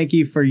Berry, thank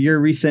you for your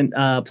recent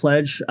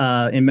pledge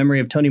in memory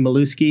of Tony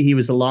Maluski. He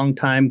was a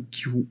longtime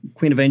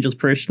Queen of Angels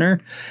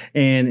parishioner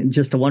and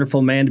just a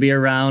wonderful man to be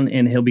around,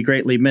 and he'll be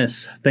greatly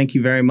missed. Thank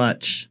you very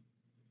much.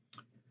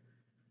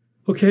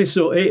 Okay,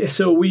 so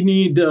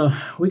we got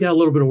a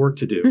little bit of work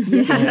to do.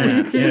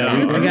 Yes.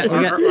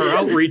 Our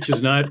outreach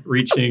is not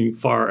reaching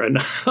far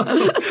enough.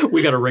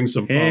 We got to ring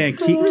some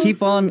phones.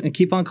 Keep on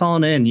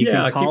calling in. You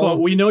can call. Keep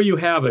on. We know you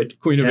have it,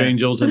 Queen of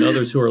Angels, and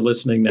others who are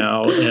listening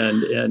now,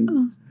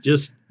 and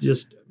just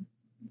as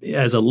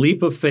a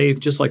leap of faith,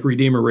 just like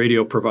Redeemer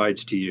Radio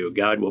provides to you,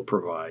 God will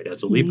provide.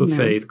 As a leap of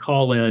faith,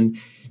 call in.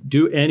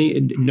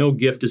 No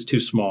gift is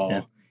too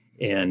small,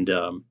 and.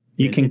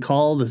 You can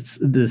call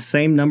the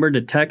same number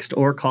to text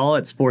or call.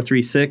 It's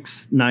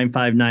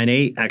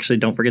 436-9598. Actually,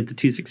 don't forget the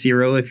 260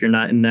 if you're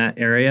not in that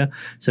area.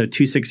 So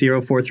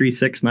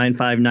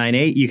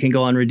 260-436-9598. You can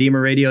go on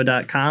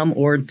RedeemerRadio.com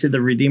or to the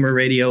Redeemer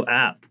Radio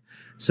app.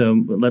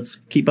 So let's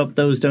keep up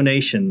those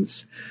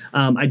donations.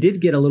 I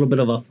did get a little bit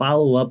of a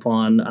follow-up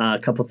on a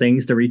couple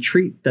things. The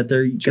retreat that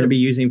they're going to be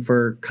using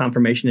for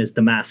confirmation is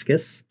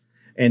Damascus.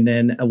 And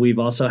then we've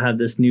also had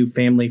this new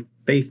family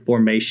faith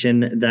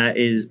formation that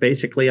is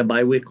basically a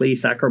biweekly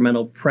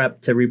sacramental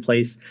prep to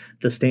replace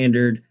the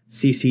standard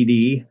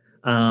CCD.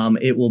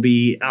 It will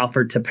be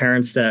offered to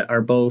parents that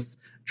are both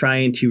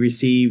trying to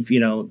receive,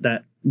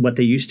 that what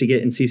they used to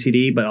get in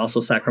CCD, but also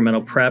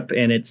sacramental prep.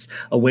 And it's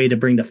a way to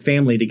bring the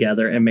family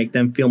together and make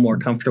them feel more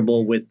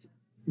comfortable with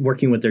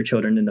working with their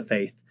children in the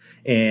faith.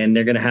 And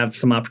they're going to have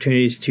some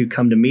opportunities to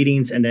come to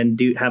meetings and then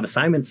have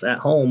assignments at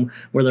home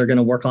where they're going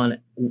to work on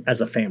it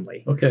as a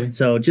family. Okay.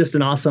 So just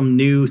an awesome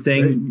new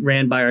thing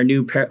ran by our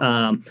new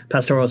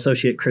pastoral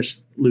associate,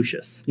 Chris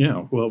Lucius.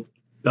 Yeah. Well,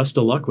 best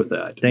of luck with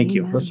that. Thank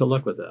you. Best of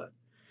luck with that.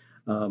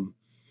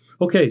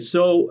 Okay.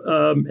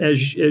 So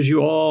as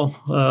you all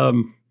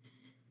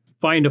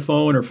find a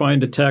phone or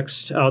find a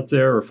text out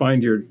there or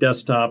find your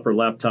desktop or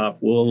laptop,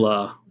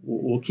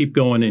 we'll keep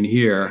going in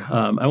here.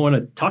 I want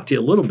to talk to you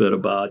a little bit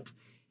about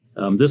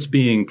this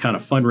being kind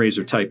of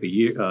fundraiser time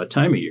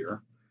of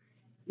year.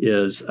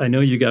 Is I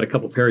know you got a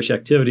couple parish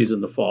activities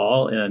in the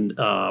fall, and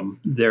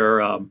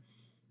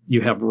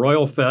you have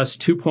Royal Fest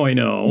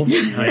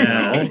 2.0. I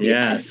know.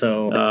 Yeah.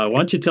 So why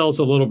don't you tell us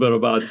a little bit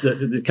about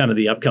the kind of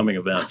the upcoming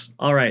events?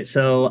 All right.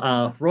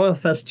 So Royal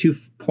Fest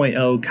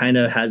 2.0 kind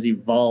of has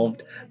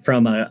evolved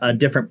from a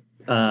different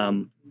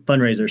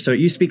fundraiser. So it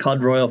used to be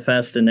called Royal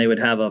Fest, and they would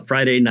have a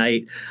Friday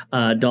night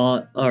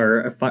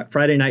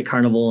Friday night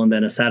carnival and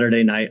then a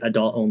Saturday night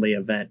adult only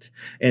event.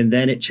 And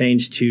then it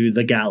changed to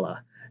the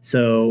gala.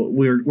 So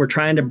we're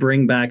trying to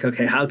bring back,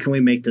 okay, how can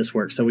we make this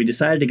work? So we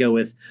decided to go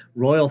with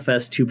Royal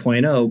Fest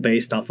 2.0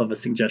 based off of a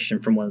suggestion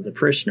from one of the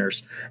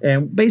parishioners.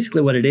 And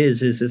basically what it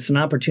is it's an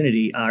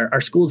opportunity.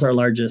 Our school's our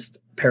largest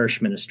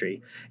parish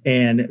ministry.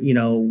 And,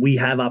 we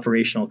have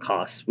operational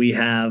costs. We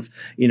have,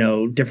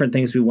 different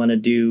things we want to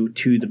do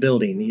to the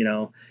building,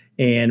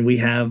 and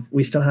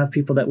we still have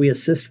people that we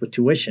assist with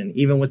tuition.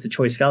 Even with the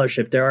Choice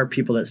Scholarship, there are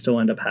people that still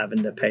end up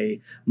having to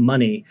pay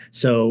money.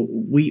 So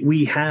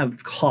we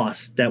have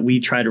costs that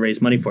we try to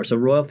raise money for. So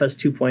Royal Fest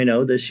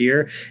 2.0 this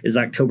year is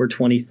October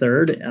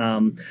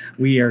 23rd.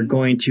 We are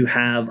going to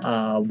have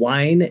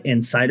wine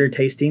and cider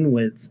tasting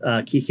with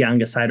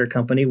Kikianga Cider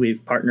Company.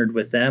 We've partnered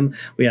with them.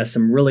 We have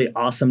some really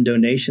awesome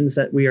donations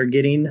that we are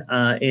getting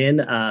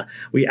in.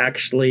 We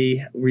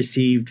actually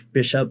received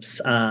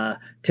Bishop's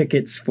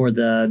tickets for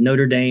the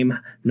Notre Dame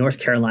North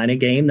Carolina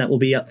game that will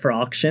be up for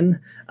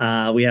auction.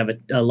 We have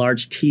a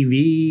large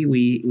TV.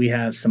 We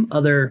have some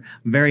other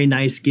very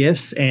nice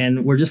gifts,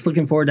 and we're just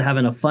looking forward to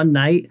having a fun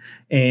night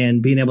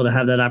and being able to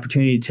have that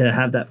opportunity to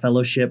have that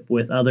fellowship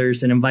with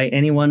others and invite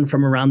anyone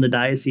from around the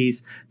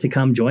diocese to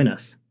come join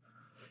us.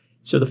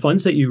 So the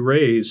funds that you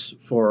raise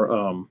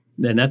for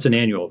and that's an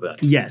annual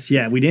event. Yes,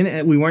 yeah.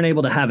 We weren't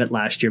able to have it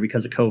last year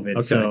because of COVID.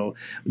 Okay. So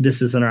this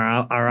is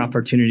our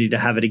opportunity to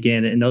have it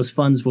again. And those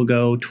funds will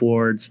go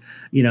towards,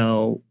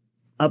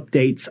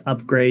 updates,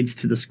 upgrades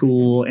to the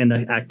school and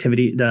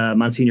the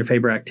Monsignor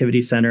Faber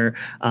Activity Center.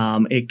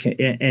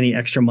 Any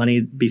extra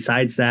money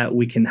besides that,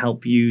 we can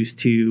help use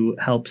to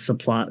help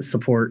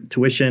support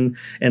tuition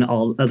and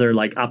all other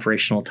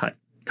operational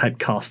type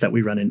costs that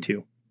we run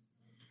into.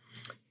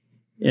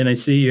 And I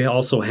see you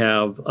also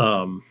have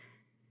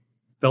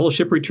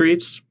fellowship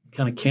retreats,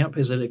 kind of camp.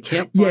 Is it a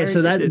camp? Yeah,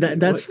 so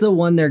that's the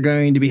one they're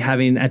going to be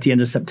having at the end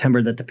of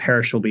September that the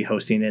parish will be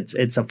hosting.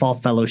 It's a fall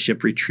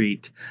fellowship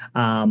retreat.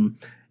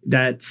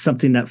 That's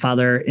something that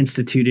Father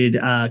instituted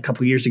a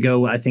couple years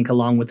ago, I think,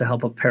 along with the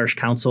help of Parish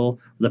Council,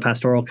 the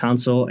Pastoral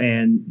Council,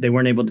 and they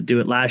weren't able to do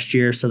it last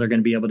year, so they're going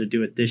to be able to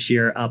do it this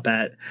year up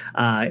at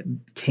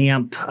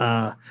camp,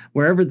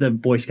 wherever the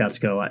Boy Scouts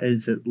go.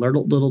 Is it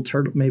Little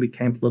Turtle? Maybe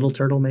Camp Little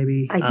Turtle,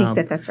 maybe? I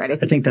think that's right.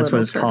 I think that's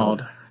what it's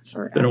called. It's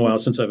been a while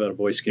since I've had a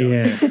Boy Scout.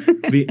 Yeah.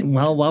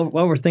 Well, while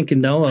we're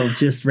thinking, though, of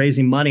just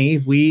raising money,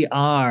 we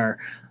are,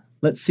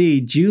 let's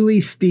see,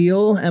 Julie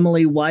Steele,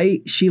 Emily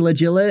White, Sheila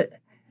Gillett.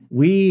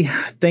 We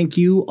thank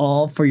you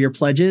all for your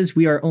pledges.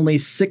 We are only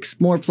 6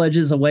 more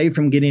pledges away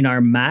from getting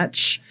our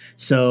match.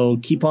 So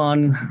keep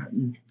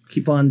on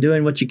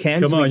doing what you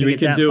can. Come on, we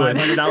can do it.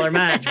 $500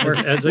 match.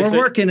 We're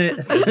working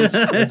it.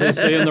 As they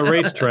say in the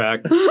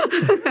racetrack,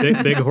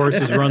 big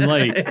horses run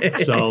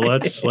late. So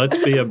let's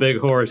be a big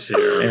horse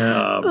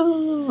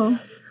here.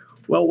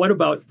 Well, what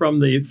about from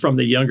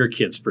the younger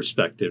kids'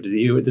 perspective?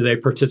 Do they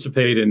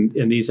participate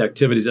in these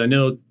activities? I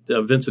know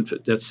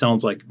Vincent, that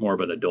sounds like more of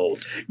an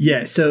adult.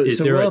 Yeah. So is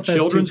there a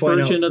children's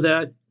version of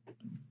that?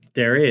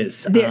 There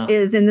is. There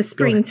is in the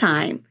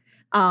springtime.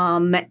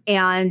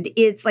 And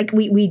it's like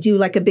we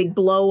do a big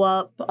blow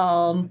up.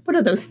 What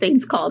are those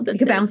things called?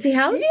 Like a bouncy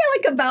house? Yeah,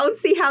 like a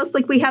bouncy house.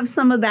 We have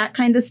some of that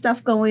kind of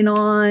stuff going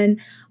on.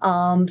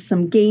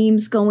 Some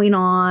games going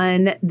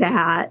on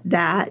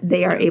that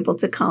they are able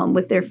to come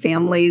with their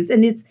families,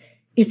 and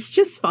it's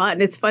just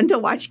fun. It's fun to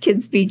watch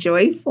kids be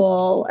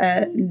joyful,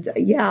 and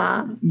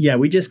yeah. Yeah,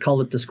 we just call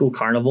it the school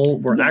carnival.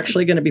 We're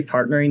actually going to be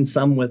partnering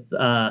some with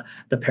the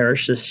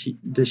parish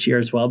this year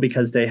as well,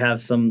 because they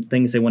have some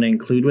things they want to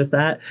include with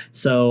that.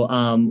 So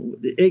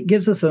it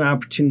gives us an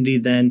opportunity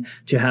then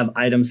to have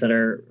items that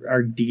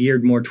are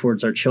geared more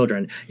towards our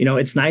children.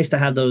 It's nice to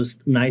have those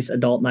nice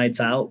adult nights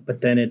out,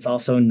 but then it's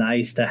also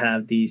nice to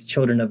have these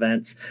children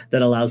events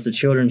that allows the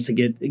children to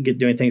get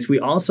doing things. We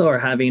also are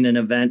having an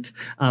event.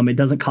 It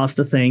doesn't cost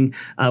a thing.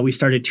 We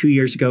started 2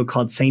 years ago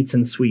called Saints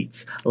and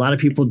Sweets. A lot of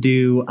people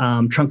do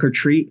trunk or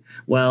treat.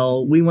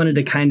 Well, we wanted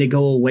to kind of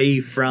go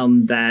away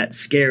from that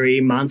scary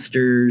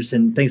monsters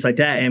and things like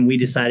that, and we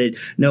decided,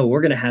 no,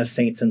 we're going to have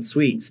Saints and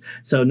Sweets.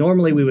 So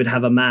normally we would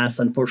have a mass.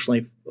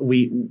 Unfortunately,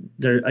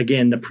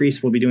 the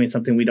priest will be doing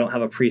something. We don't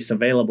have a priest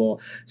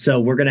available, so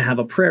we're going to have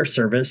a prayer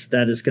service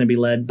that is going to be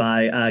led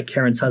by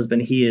Karen's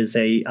husband. He's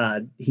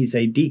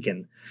a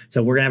deacon.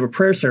 So we're going to have a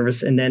prayer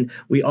service, and then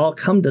we all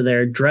come to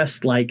there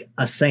dressed like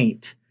a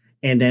saint.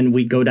 And then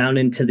we go down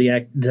into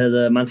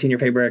the Monsignor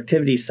Faber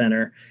Activity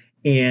Center,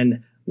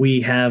 and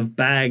we have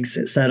bags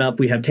set up.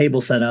 We have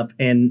tables set up,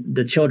 and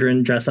the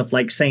children dress up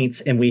like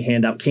saints, and we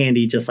hand out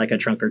candy just like a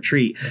trunk or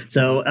treat.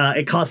 So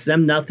it costs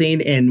them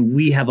nothing, and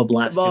we have a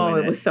blast doing it. Oh,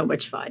 it was so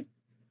much fun.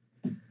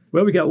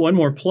 Well, we got one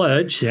more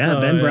pledge. Yeah,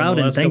 Ben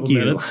Browden, thank you.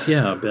 Minutes.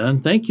 Yeah,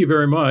 Ben, thank you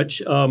very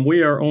much.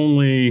 We are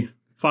only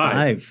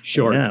five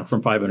short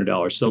from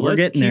 $500. So we're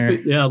getting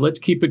there. Let's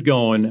keep it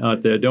going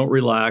out there. Don't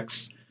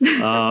relax.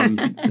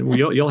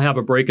 You'll have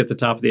a break at the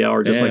top of the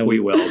hour, just like we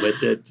will.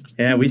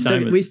 But we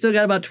still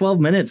got about 12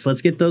 minutes.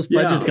 Let's get those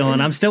pledges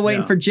going. I'm still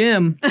waiting for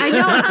Jim. I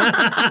know.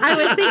 I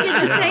was thinking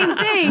the same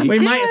thing. We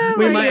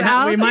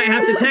might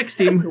have to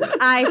text him.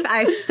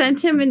 I've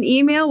sent him an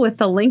email with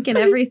the link and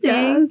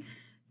everything. Yes.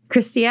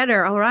 Christy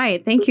Etter. All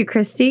right. Thank you,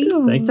 Christy.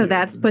 Thank so you.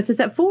 that puts us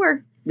at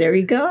 4. There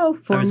you go.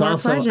 4 I was more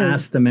also pledges.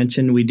 asked to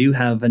mention we do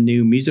have a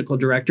new musical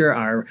director.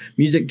 Our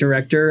music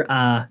director,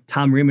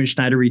 Tom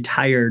Riemenschneider,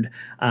 retired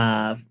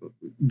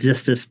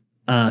just this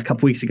a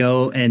couple weeks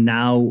ago, and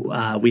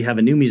now we have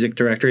a new music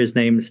director. His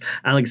name's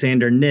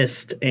Alexander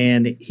Nist,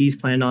 and he's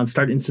planning on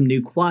starting some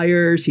new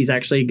choirs. He's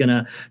actually going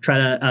to try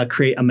to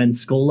create a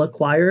Menscola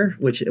choir,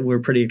 which we're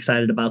pretty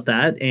excited about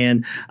that,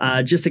 and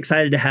just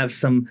excited to have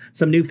some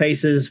new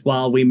faces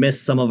while we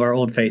miss some of our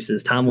old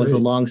faces. Tom was a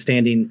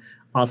long-standing,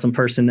 awesome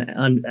person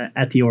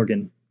at the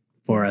organ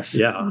for us.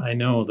 Yeah, I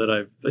know that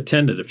I've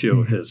attended a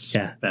few of his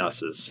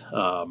masses.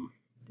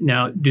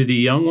 Now, do the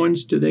young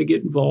ones, do they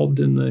get involved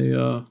in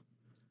the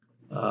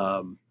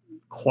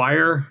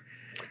choir?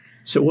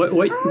 So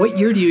what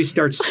year do you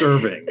start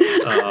serving?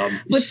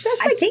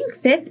 I think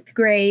 5th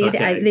grade.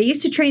 Okay. They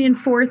used to train in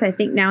 4th. I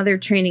think now they're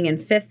training in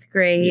 5th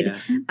grade.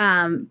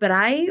 Yeah. But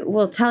I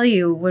will tell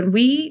you, when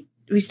we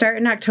start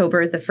in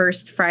October, the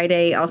first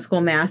Friday all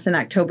school mass in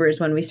October is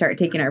when we start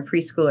taking our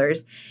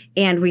preschoolers,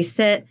 and we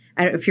sit.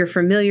 I don't know if you're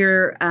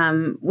familiar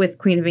with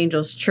Queen of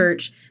Angels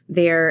Church.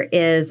 There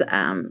is,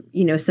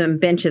 some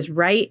benches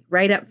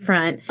right up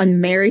front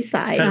on Mary's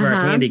side. Kind of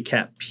our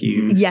handicap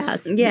pews.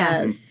 Yes.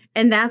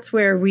 And that's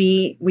where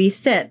we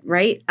sit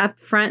right up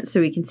front so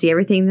we can see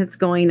everything that's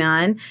going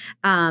on.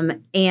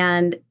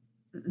 And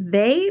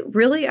they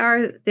really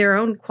are their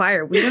own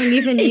choir. We don't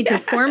even need to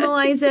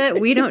formalize it.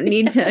 We don't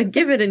need to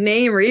give it a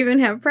name or even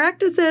have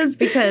practices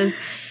because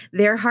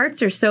their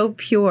hearts are so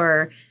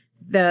pure.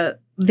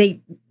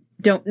 They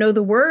don't know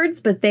the words,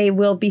 but they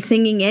will be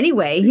singing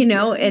anyway,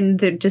 and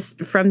they're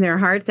just from their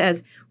hearts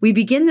as we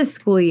begin the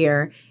school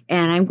year.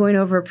 And I'm going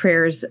over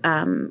prayers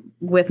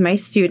with my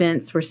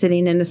students. We're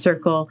sitting in a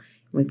circle.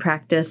 We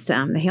practiced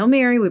the Hail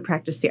Mary. We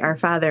practiced the Our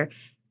Father.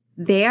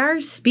 They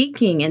are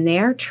speaking and they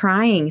are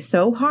trying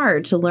so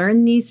hard to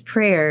learn these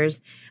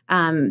prayers.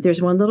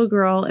 There's one little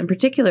girl in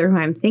particular who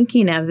I'm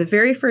thinking of. The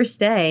very first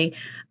day,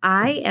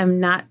 I am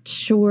not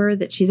sure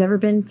that she's ever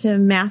been to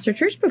Mass or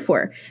church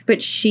before,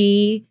 but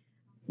she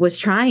was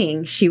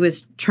trying. She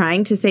was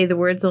trying to say the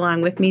words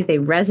along with me. They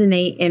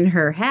resonate in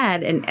her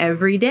head, and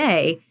every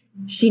day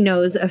she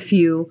knows a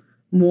few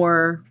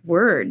more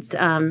words,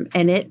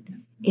 and it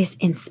is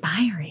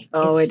inspiring.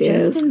 Oh, it's it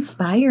just is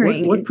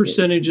inspiring. What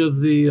percentage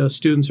of the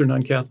students are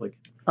non-Catholic?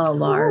 A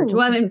large.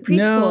 Well, I'm in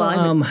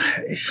preschool.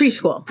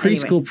 Preschool.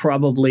 Preschool anyway.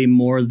 Probably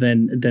more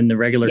than the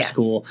regular Yes,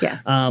 school.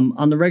 yes.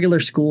 On the regular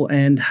school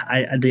end,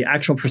 the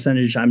actual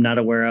percentage I'm not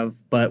aware of,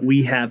 but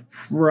we have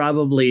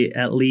probably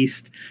at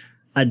least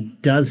a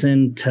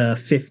dozen to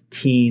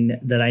 15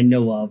 that I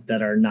know of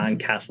that are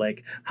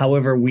non-Catholic.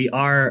 However, we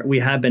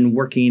have been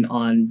working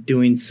on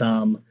doing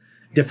some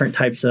different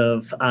types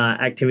of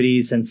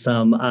activities and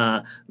some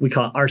we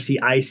call it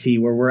RCIC,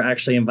 where we're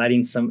actually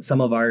inviting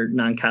some of our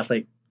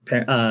non-Catholic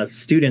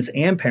students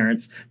and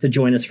parents to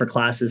join us for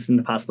classes and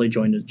to possibly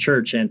join the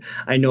church. And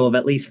I know of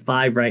at least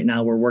 5 right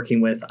now we're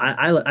working with.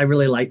 I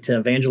really like to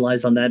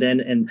evangelize on that end.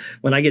 And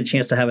when I get a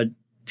chance to have a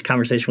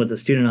conversation with a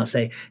student, I'll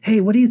say, hey,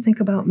 what do you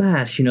think about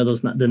Mass?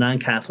 The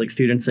non-Catholic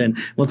students, and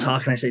we'll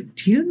talk. And I say,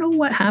 do you know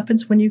what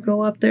happens when you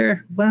go up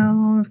there?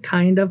 Well,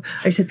 kind of.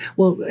 I said,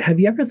 well, have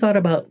you ever thought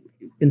about,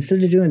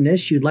 instead of doing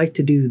this, you'd like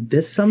to do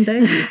this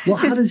someday? Well,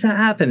 how does that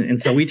happen? And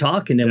so we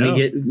talk, and then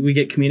we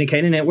get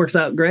communicating, and it works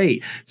out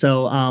great.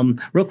 So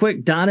real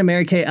quick, Don and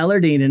Mary Kay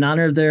Ellardine, in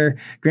honor of their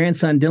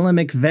grandson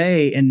Dylan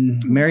McVeigh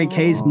and Mary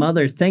Kay's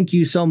mother, thank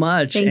you so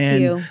much.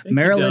 Thank you.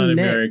 Marilyn Don and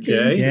Mary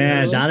Kay.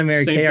 Yeah, Don and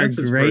Mary St. Kay are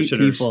Vincent's great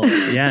parishioners. people.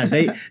 Yeah,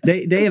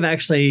 they have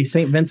actually,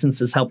 St. Vincent's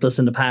has helped us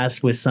in the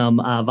past with some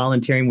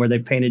volunteering where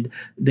they've painted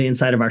the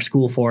inside of our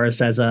school for us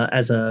as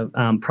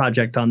a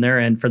project on their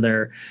end for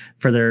their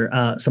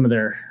some of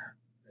their,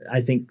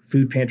 I think,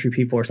 food pantry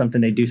people or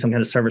something. They do some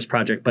kind of service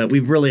project, but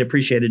we've really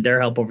appreciated their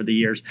help over the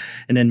years.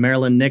 And then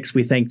Marilyn Nix,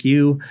 we thank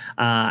you.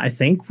 I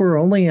think we're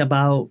only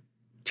about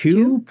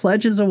two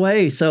pledges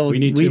away, so we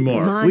need 2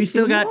 more. We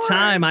still got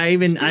time. I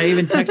even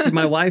texted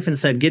my wife and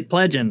said, "Get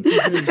pledging."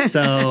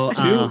 So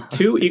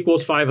 2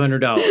 equals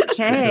 $500 at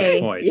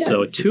this point. Yes.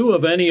 So 2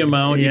 of any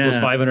amount equals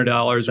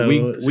 $500. So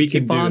we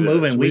can keep on do this.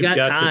 moving. We We've got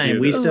to time.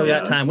 do We this. still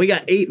got time. We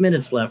got 8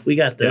 minutes left. We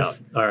got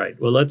this. Yeah. All right.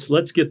 Well,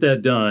 let's get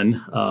that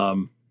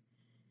done.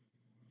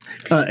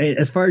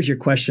 As far as your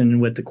question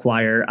with the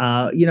choir,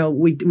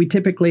 we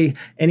typically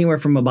anywhere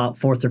from about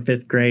 4th or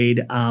 5th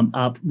grade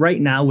up.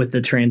 Right now with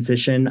the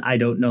transition, I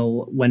don't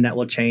know when that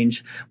will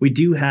change. We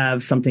do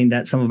have something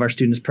that some of our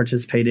students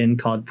participate in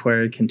called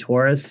Pueri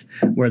Cantores,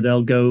 where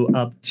they'll go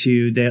up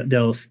to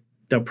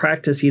they'll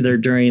practice either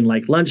during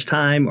like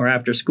lunchtime or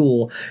after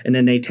school, and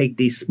then they take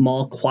these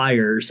small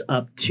choirs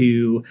up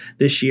to,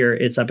 this year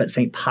it's up at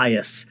St.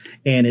 Pius,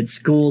 and it's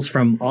schools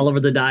from all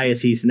over the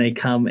diocese, and they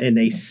come and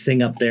they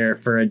sing up there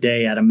for a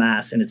day at a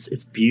Mass, and it's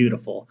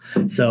beautiful.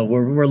 So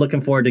we're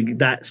looking forward to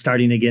that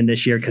starting again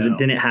this year because it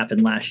didn't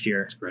happen last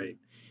year. That's great.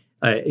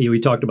 We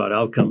talked about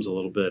outcomes a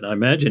little bit. I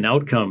imagine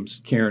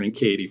outcomes, Karen and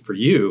Katie, for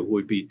you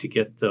would be to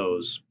get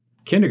those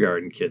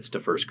kindergarten kids to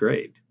 1st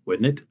grade.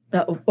 wouldn't it?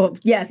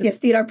 Yes,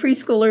 Dean. Our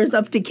preschoolers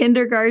up to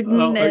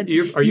kindergarten.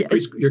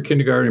 You're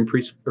kindergarten,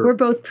 preschool? We're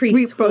both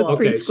preschool.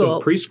 Okay,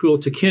 so preschool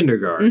to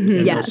kindergarten.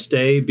 And yes. They'll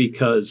stay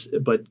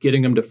but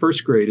getting them to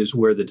first grade is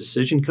where the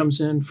decision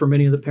comes in for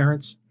many of the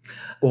parents?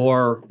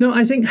 Or no,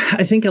 I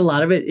think a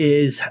lot of it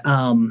is,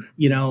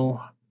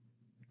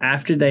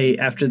 after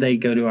they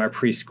go to our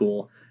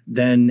preschool,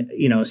 then,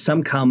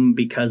 some come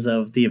because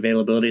of the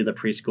availability of the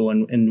preschool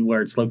and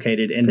where it's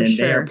located. And then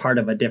they are part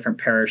of a different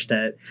parish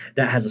that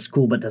has a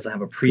school but doesn't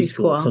have a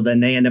preschool. So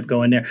then they end up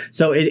going there.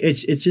 So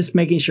it's just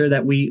making sure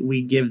that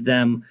we give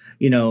them,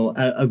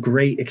 a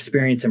great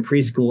experience in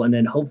preschool. And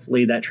then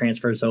hopefully that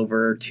transfers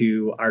over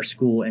to our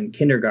school and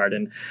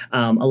kindergarten.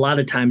 A lot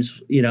of times,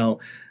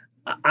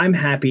 I'm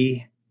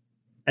happy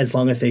as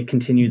long as they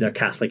continue their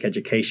Catholic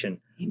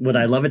education. Would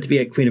I love it to be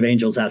at Queen of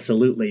Angels?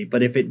 Absolutely.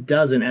 But if it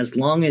doesn't, as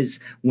long as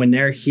when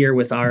they're here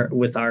with our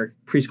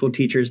preschool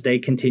teachers, they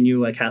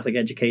continue a Catholic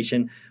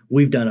education,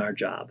 we've done our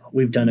job.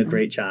 We've done a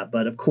great job.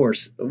 But of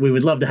course, we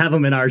would love to have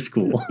them in our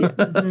school.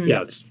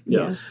 Yes.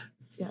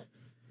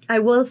 I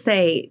will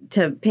say,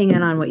 to ping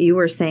in on what you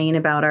were saying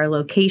about our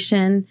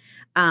location,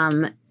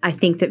 I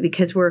think that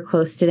because we're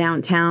close to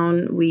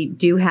downtown, we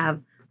do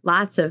have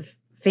lots of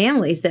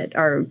families that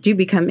do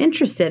become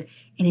interested.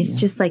 And it's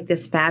just like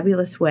this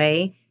fabulous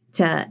way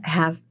to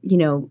have,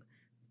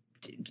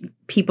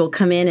 people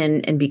come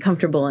in and be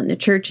comfortable in the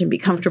church and be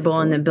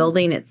comfortable in the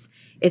building.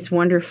 It's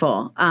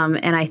wonderful.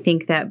 And I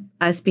think that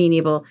us being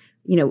able,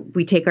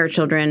 we take our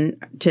children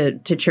to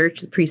church,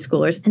 the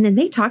preschoolers, and then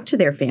they talk to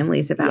their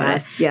families about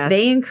it. Yes.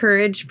 They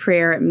encourage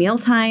prayer at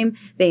mealtime.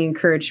 They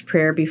encourage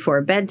prayer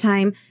before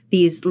bedtime.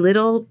 These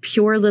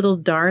pure little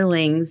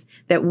darlings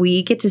that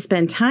we get to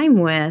spend time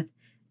with,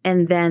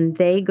 and then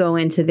they go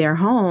into their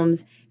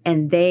homes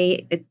and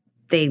they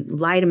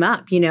light them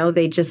up,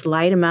 they just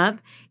light them up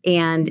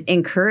and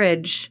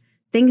encourage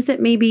things that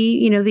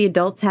maybe, the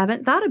adults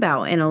haven't thought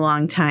about in a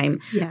long time.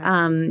 Yes.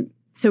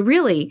 So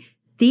really,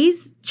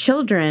 these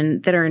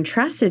children that are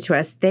entrusted to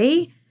us,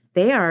 they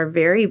are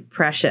very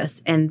precious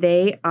and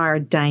they are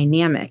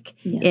dynamic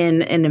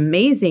in an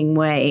amazing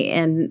way.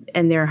 And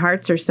their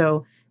hearts are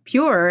so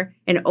pure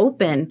and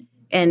open,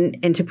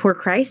 and to pour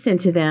Christ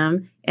into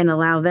them and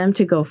allow them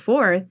to go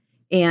forth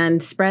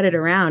and spread it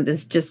around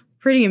is just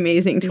pretty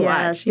amazing to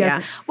watch.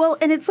 Yes. Well,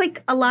 and it's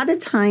like a lot of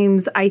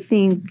times I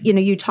think,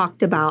 you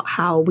talked about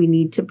how we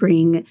need to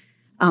bring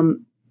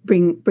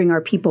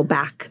our people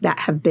back that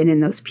have been in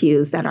those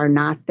pews that are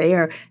not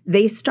there.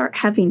 They start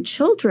having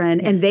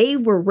children and they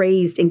were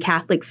raised in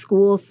Catholic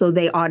schools, so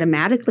they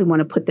automatically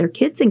want to put their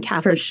kids in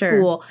Catholic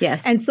school.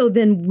 Yes. And so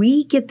then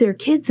we get their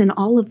kids and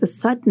all of a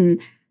sudden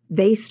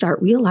they start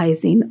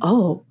realizing,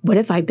 oh, what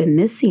have I been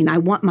missing? I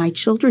want my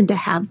children to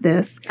have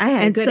this. I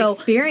had a good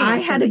experience. I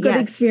had a good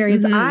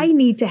experience. Mm-hmm. I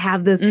need to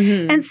have this.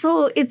 Mm-hmm. And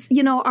so it's,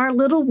 our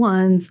little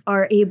ones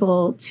are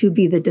able to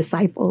be the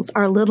disciples.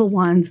 Our little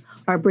ones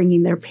are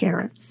bringing their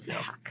parents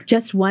back.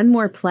 Just one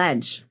more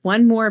pledge.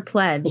 One more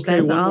pledge. Okay,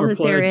 That's all that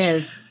there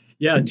is.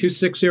 Yeah,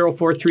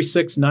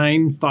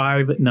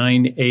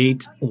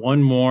 260-436-9598.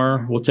 One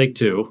more. We'll take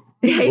two.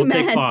 We'll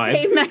take five.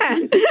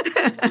 Amen.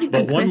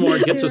 But one more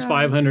gets us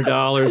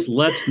 $500.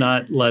 Let's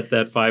not let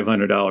that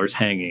 $500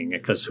 hanging,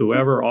 because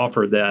whoever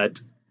offered that,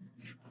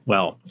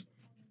 well,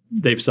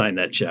 they've signed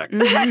that check.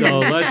 So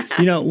let's...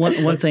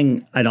 One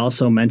thing I'd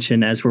also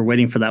mention as we're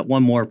waiting for that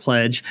one more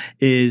pledge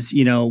is,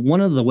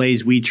 one of the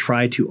ways we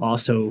try to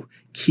also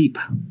keep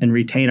and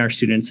retain our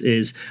students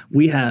is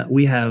we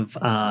have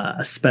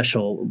a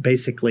special,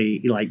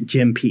 basically like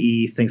gym,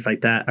 PE, things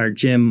like that, or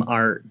gym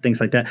art,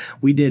 things like that.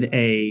 We did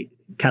a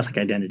Catholic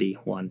identity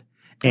one,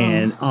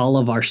 and all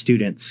of our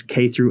students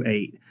K through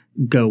 8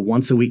 go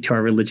once a week to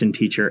our religion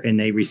teacher, and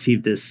they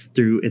receive this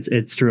through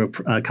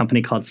a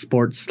company called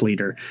Sports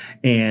Leader,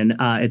 and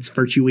it's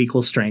Virtue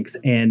Equals Strength,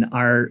 and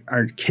our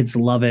kids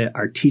love it.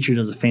 Our teacher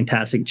does a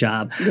fantastic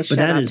job. But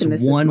that is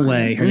one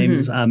way. Her name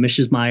is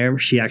Mrs. Meyer.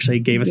 She actually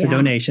gave us a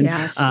donation.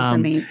 Yeah, she's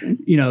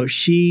amazing.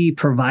 She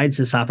provides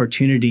this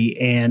opportunity,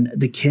 and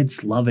the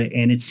kids love it,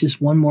 and it's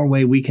just one more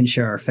way we can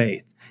share our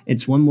faith.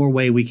 It's one more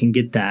way we can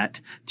get that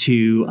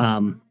to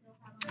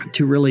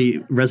really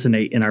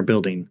resonate in our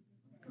building.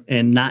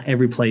 And not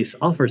every place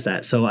offers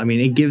that. So,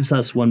 it gives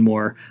us one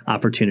more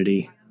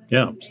opportunity.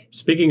 Yeah.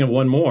 Speaking of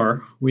one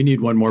more, we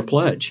need one more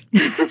pledge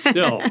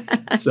still.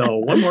 So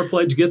one more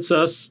pledge gets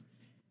us,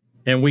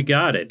 and we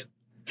got it.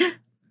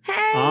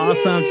 Hey,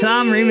 awesome.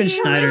 Tom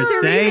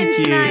Riemenschneider, thank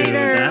you.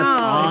 That's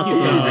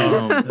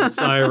awesome. A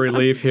sigh of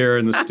relief here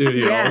in the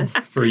studio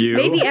for you.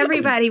 Maybe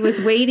everybody was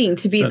waiting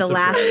to be the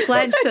last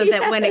pledge so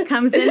that when it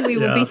comes in, we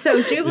will be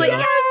so jubilant.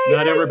 Yeah.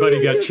 Not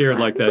everybody got cheered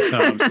like that,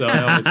 Tom. So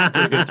that was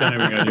pretty good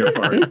timing on your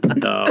part.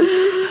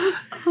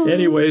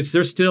 Anyways,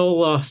 there's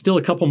still a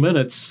couple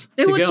minutes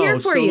to go. We'll cheer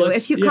for you.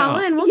 If you call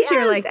in, we'll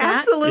cheer like that.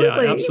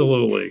 Absolutely. Yeah,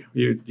 absolutely.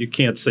 You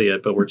can't see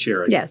it, but we're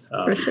cheering. Yes,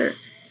 for sure.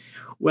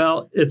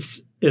 Well,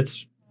 it's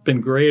been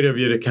great of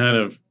you to kind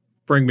of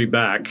bring me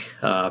back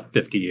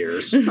 50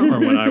 years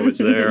from when I was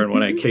there, and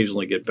when I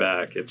occasionally get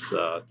back. It's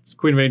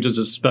Queen of Angels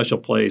is a special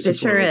place.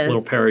 It's one of those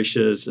little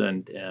parishes,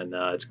 and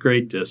it's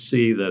great to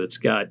see that it's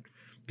got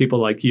people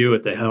like you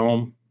at the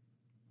helm,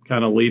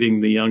 kind of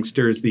leading the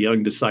youngsters, the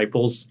young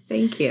disciples.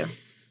 Thank you.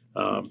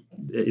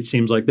 It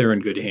seems like they're in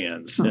good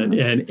hands, and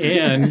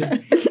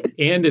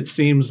it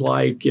seems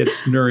like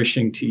it's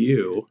nourishing to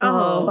you.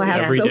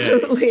 Every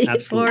day.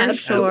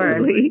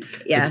 Absolutely.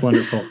 Yes. It's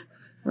wonderful.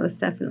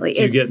 Most definitely.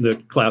 Do you get in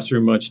the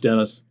classroom much,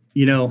 Dennis?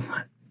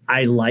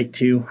 I like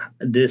to.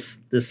 This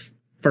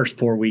first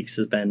 4 weeks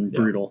has been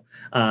brutal.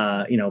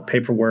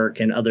 Paperwork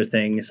and other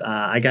things.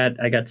 I got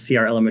to see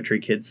our elementary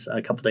kids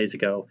a couple days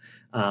ago,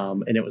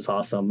 and it was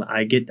awesome.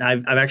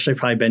 I've actually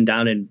probably been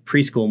down in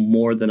preschool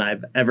more than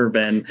I've ever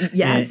been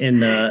in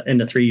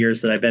the 3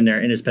 years that I've been there,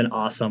 and it's been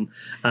awesome.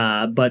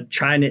 But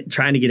trying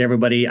to get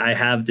everybody, I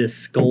have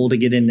this goal to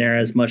get in there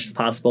as much as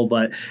possible.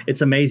 But it's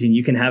amazing.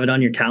 You can have it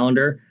on your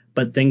calendar,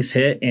 but things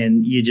hit,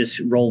 and you just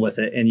roll with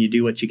it, and you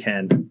do what you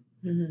can.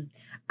 Mm-hmm.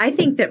 I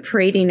think that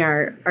parading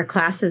our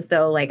classes,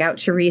 though, like out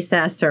to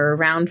recess or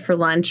around for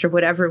lunch or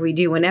whatever we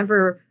do,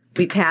 whenever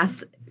we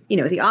pass,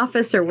 the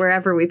office or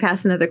wherever we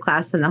pass another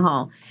class in the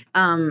hall,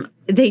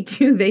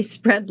 they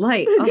spread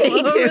light all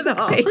over the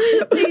hall.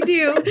 They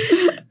do.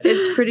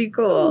 It's pretty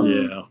cool.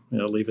 Yeah.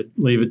 Leave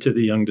it to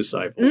the young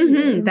disciples.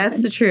 Mm-hmm.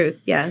 That's the truth.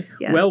 Yes.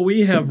 Well,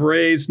 we have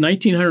raised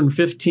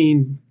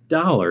 $1,915.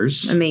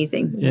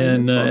 Amazing.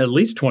 And at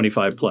least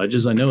 25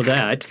 pledges. I know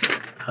that.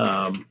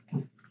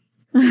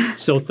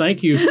 So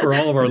thank you for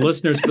all of our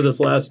listeners for this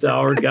last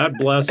hour. God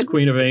bless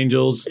Queen of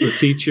Angels, the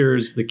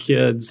teachers, the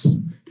kids,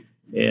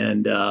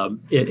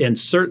 and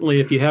certainly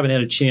if you haven't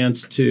had a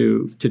chance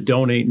to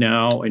donate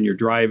now and you're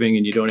driving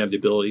and you don't have the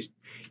ability,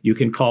 you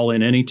can call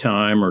in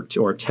anytime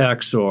or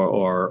text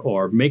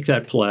or make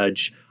that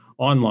pledge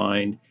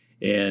online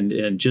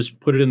and just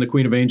put it in the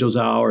Queen of Angels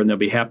hour, and they'll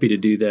be happy to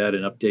do that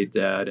and update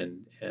that,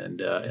 and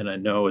I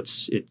know it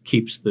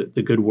keeps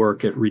the good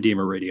work at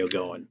Redeemer Radio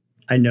going.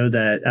 I know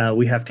that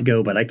we have to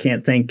go, but I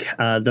can't thank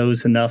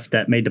those enough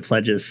that made the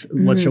pledges.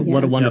 What a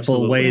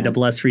wonderful way to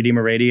bless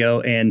Redeemer Radio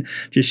and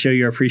just show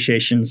your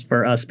appreciations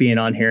for us being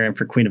on here and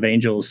for Queen of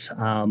Angels.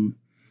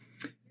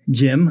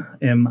 Jim,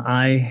 am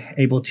I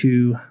able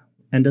to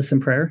end us in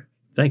prayer?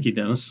 Thank you,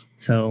 Dennis.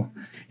 So,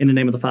 in the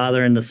name of the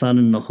Father, and the Son,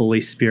 and the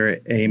Holy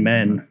Spirit,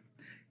 amen.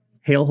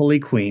 Hail, Holy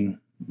Queen,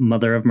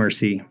 Mother of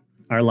Mercy,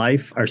 our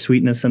life, our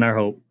sweetness, and our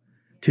hope.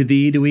 To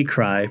thee do we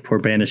cry, poor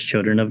banished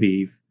children of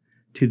Eve.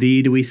 To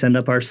thee do we send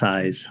up our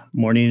sighs,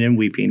 mourning and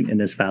weeping in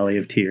this valley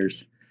of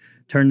tears.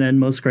 Turn then,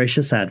 most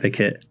gracious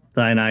Advocate,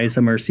 thine eyes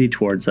of mercy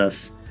towards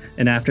us,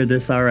 and after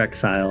this our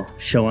exile,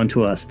 show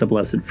unto us the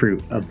blessed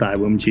fruit of thy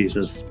womb,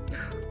 Jesus.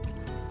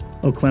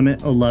 O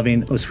clement, O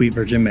loving, O sweet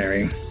Virgin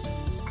Mary,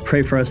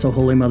 pray for us, O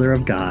Holy Mother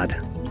of God,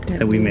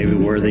 that we may be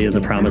worthy of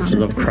the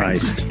promises of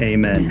Christ.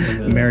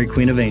 Amen. Mary,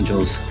 Queen of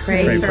Angels,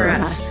 pray for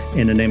us.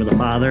 In the name of the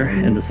Father,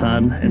 and the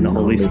Son, and the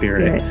Holy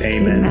Spirit.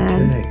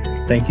 Amen.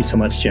 Thank you so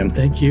much, Jim.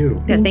 Thank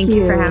you. Thank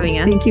you for having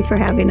us. Thank you for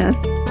having us.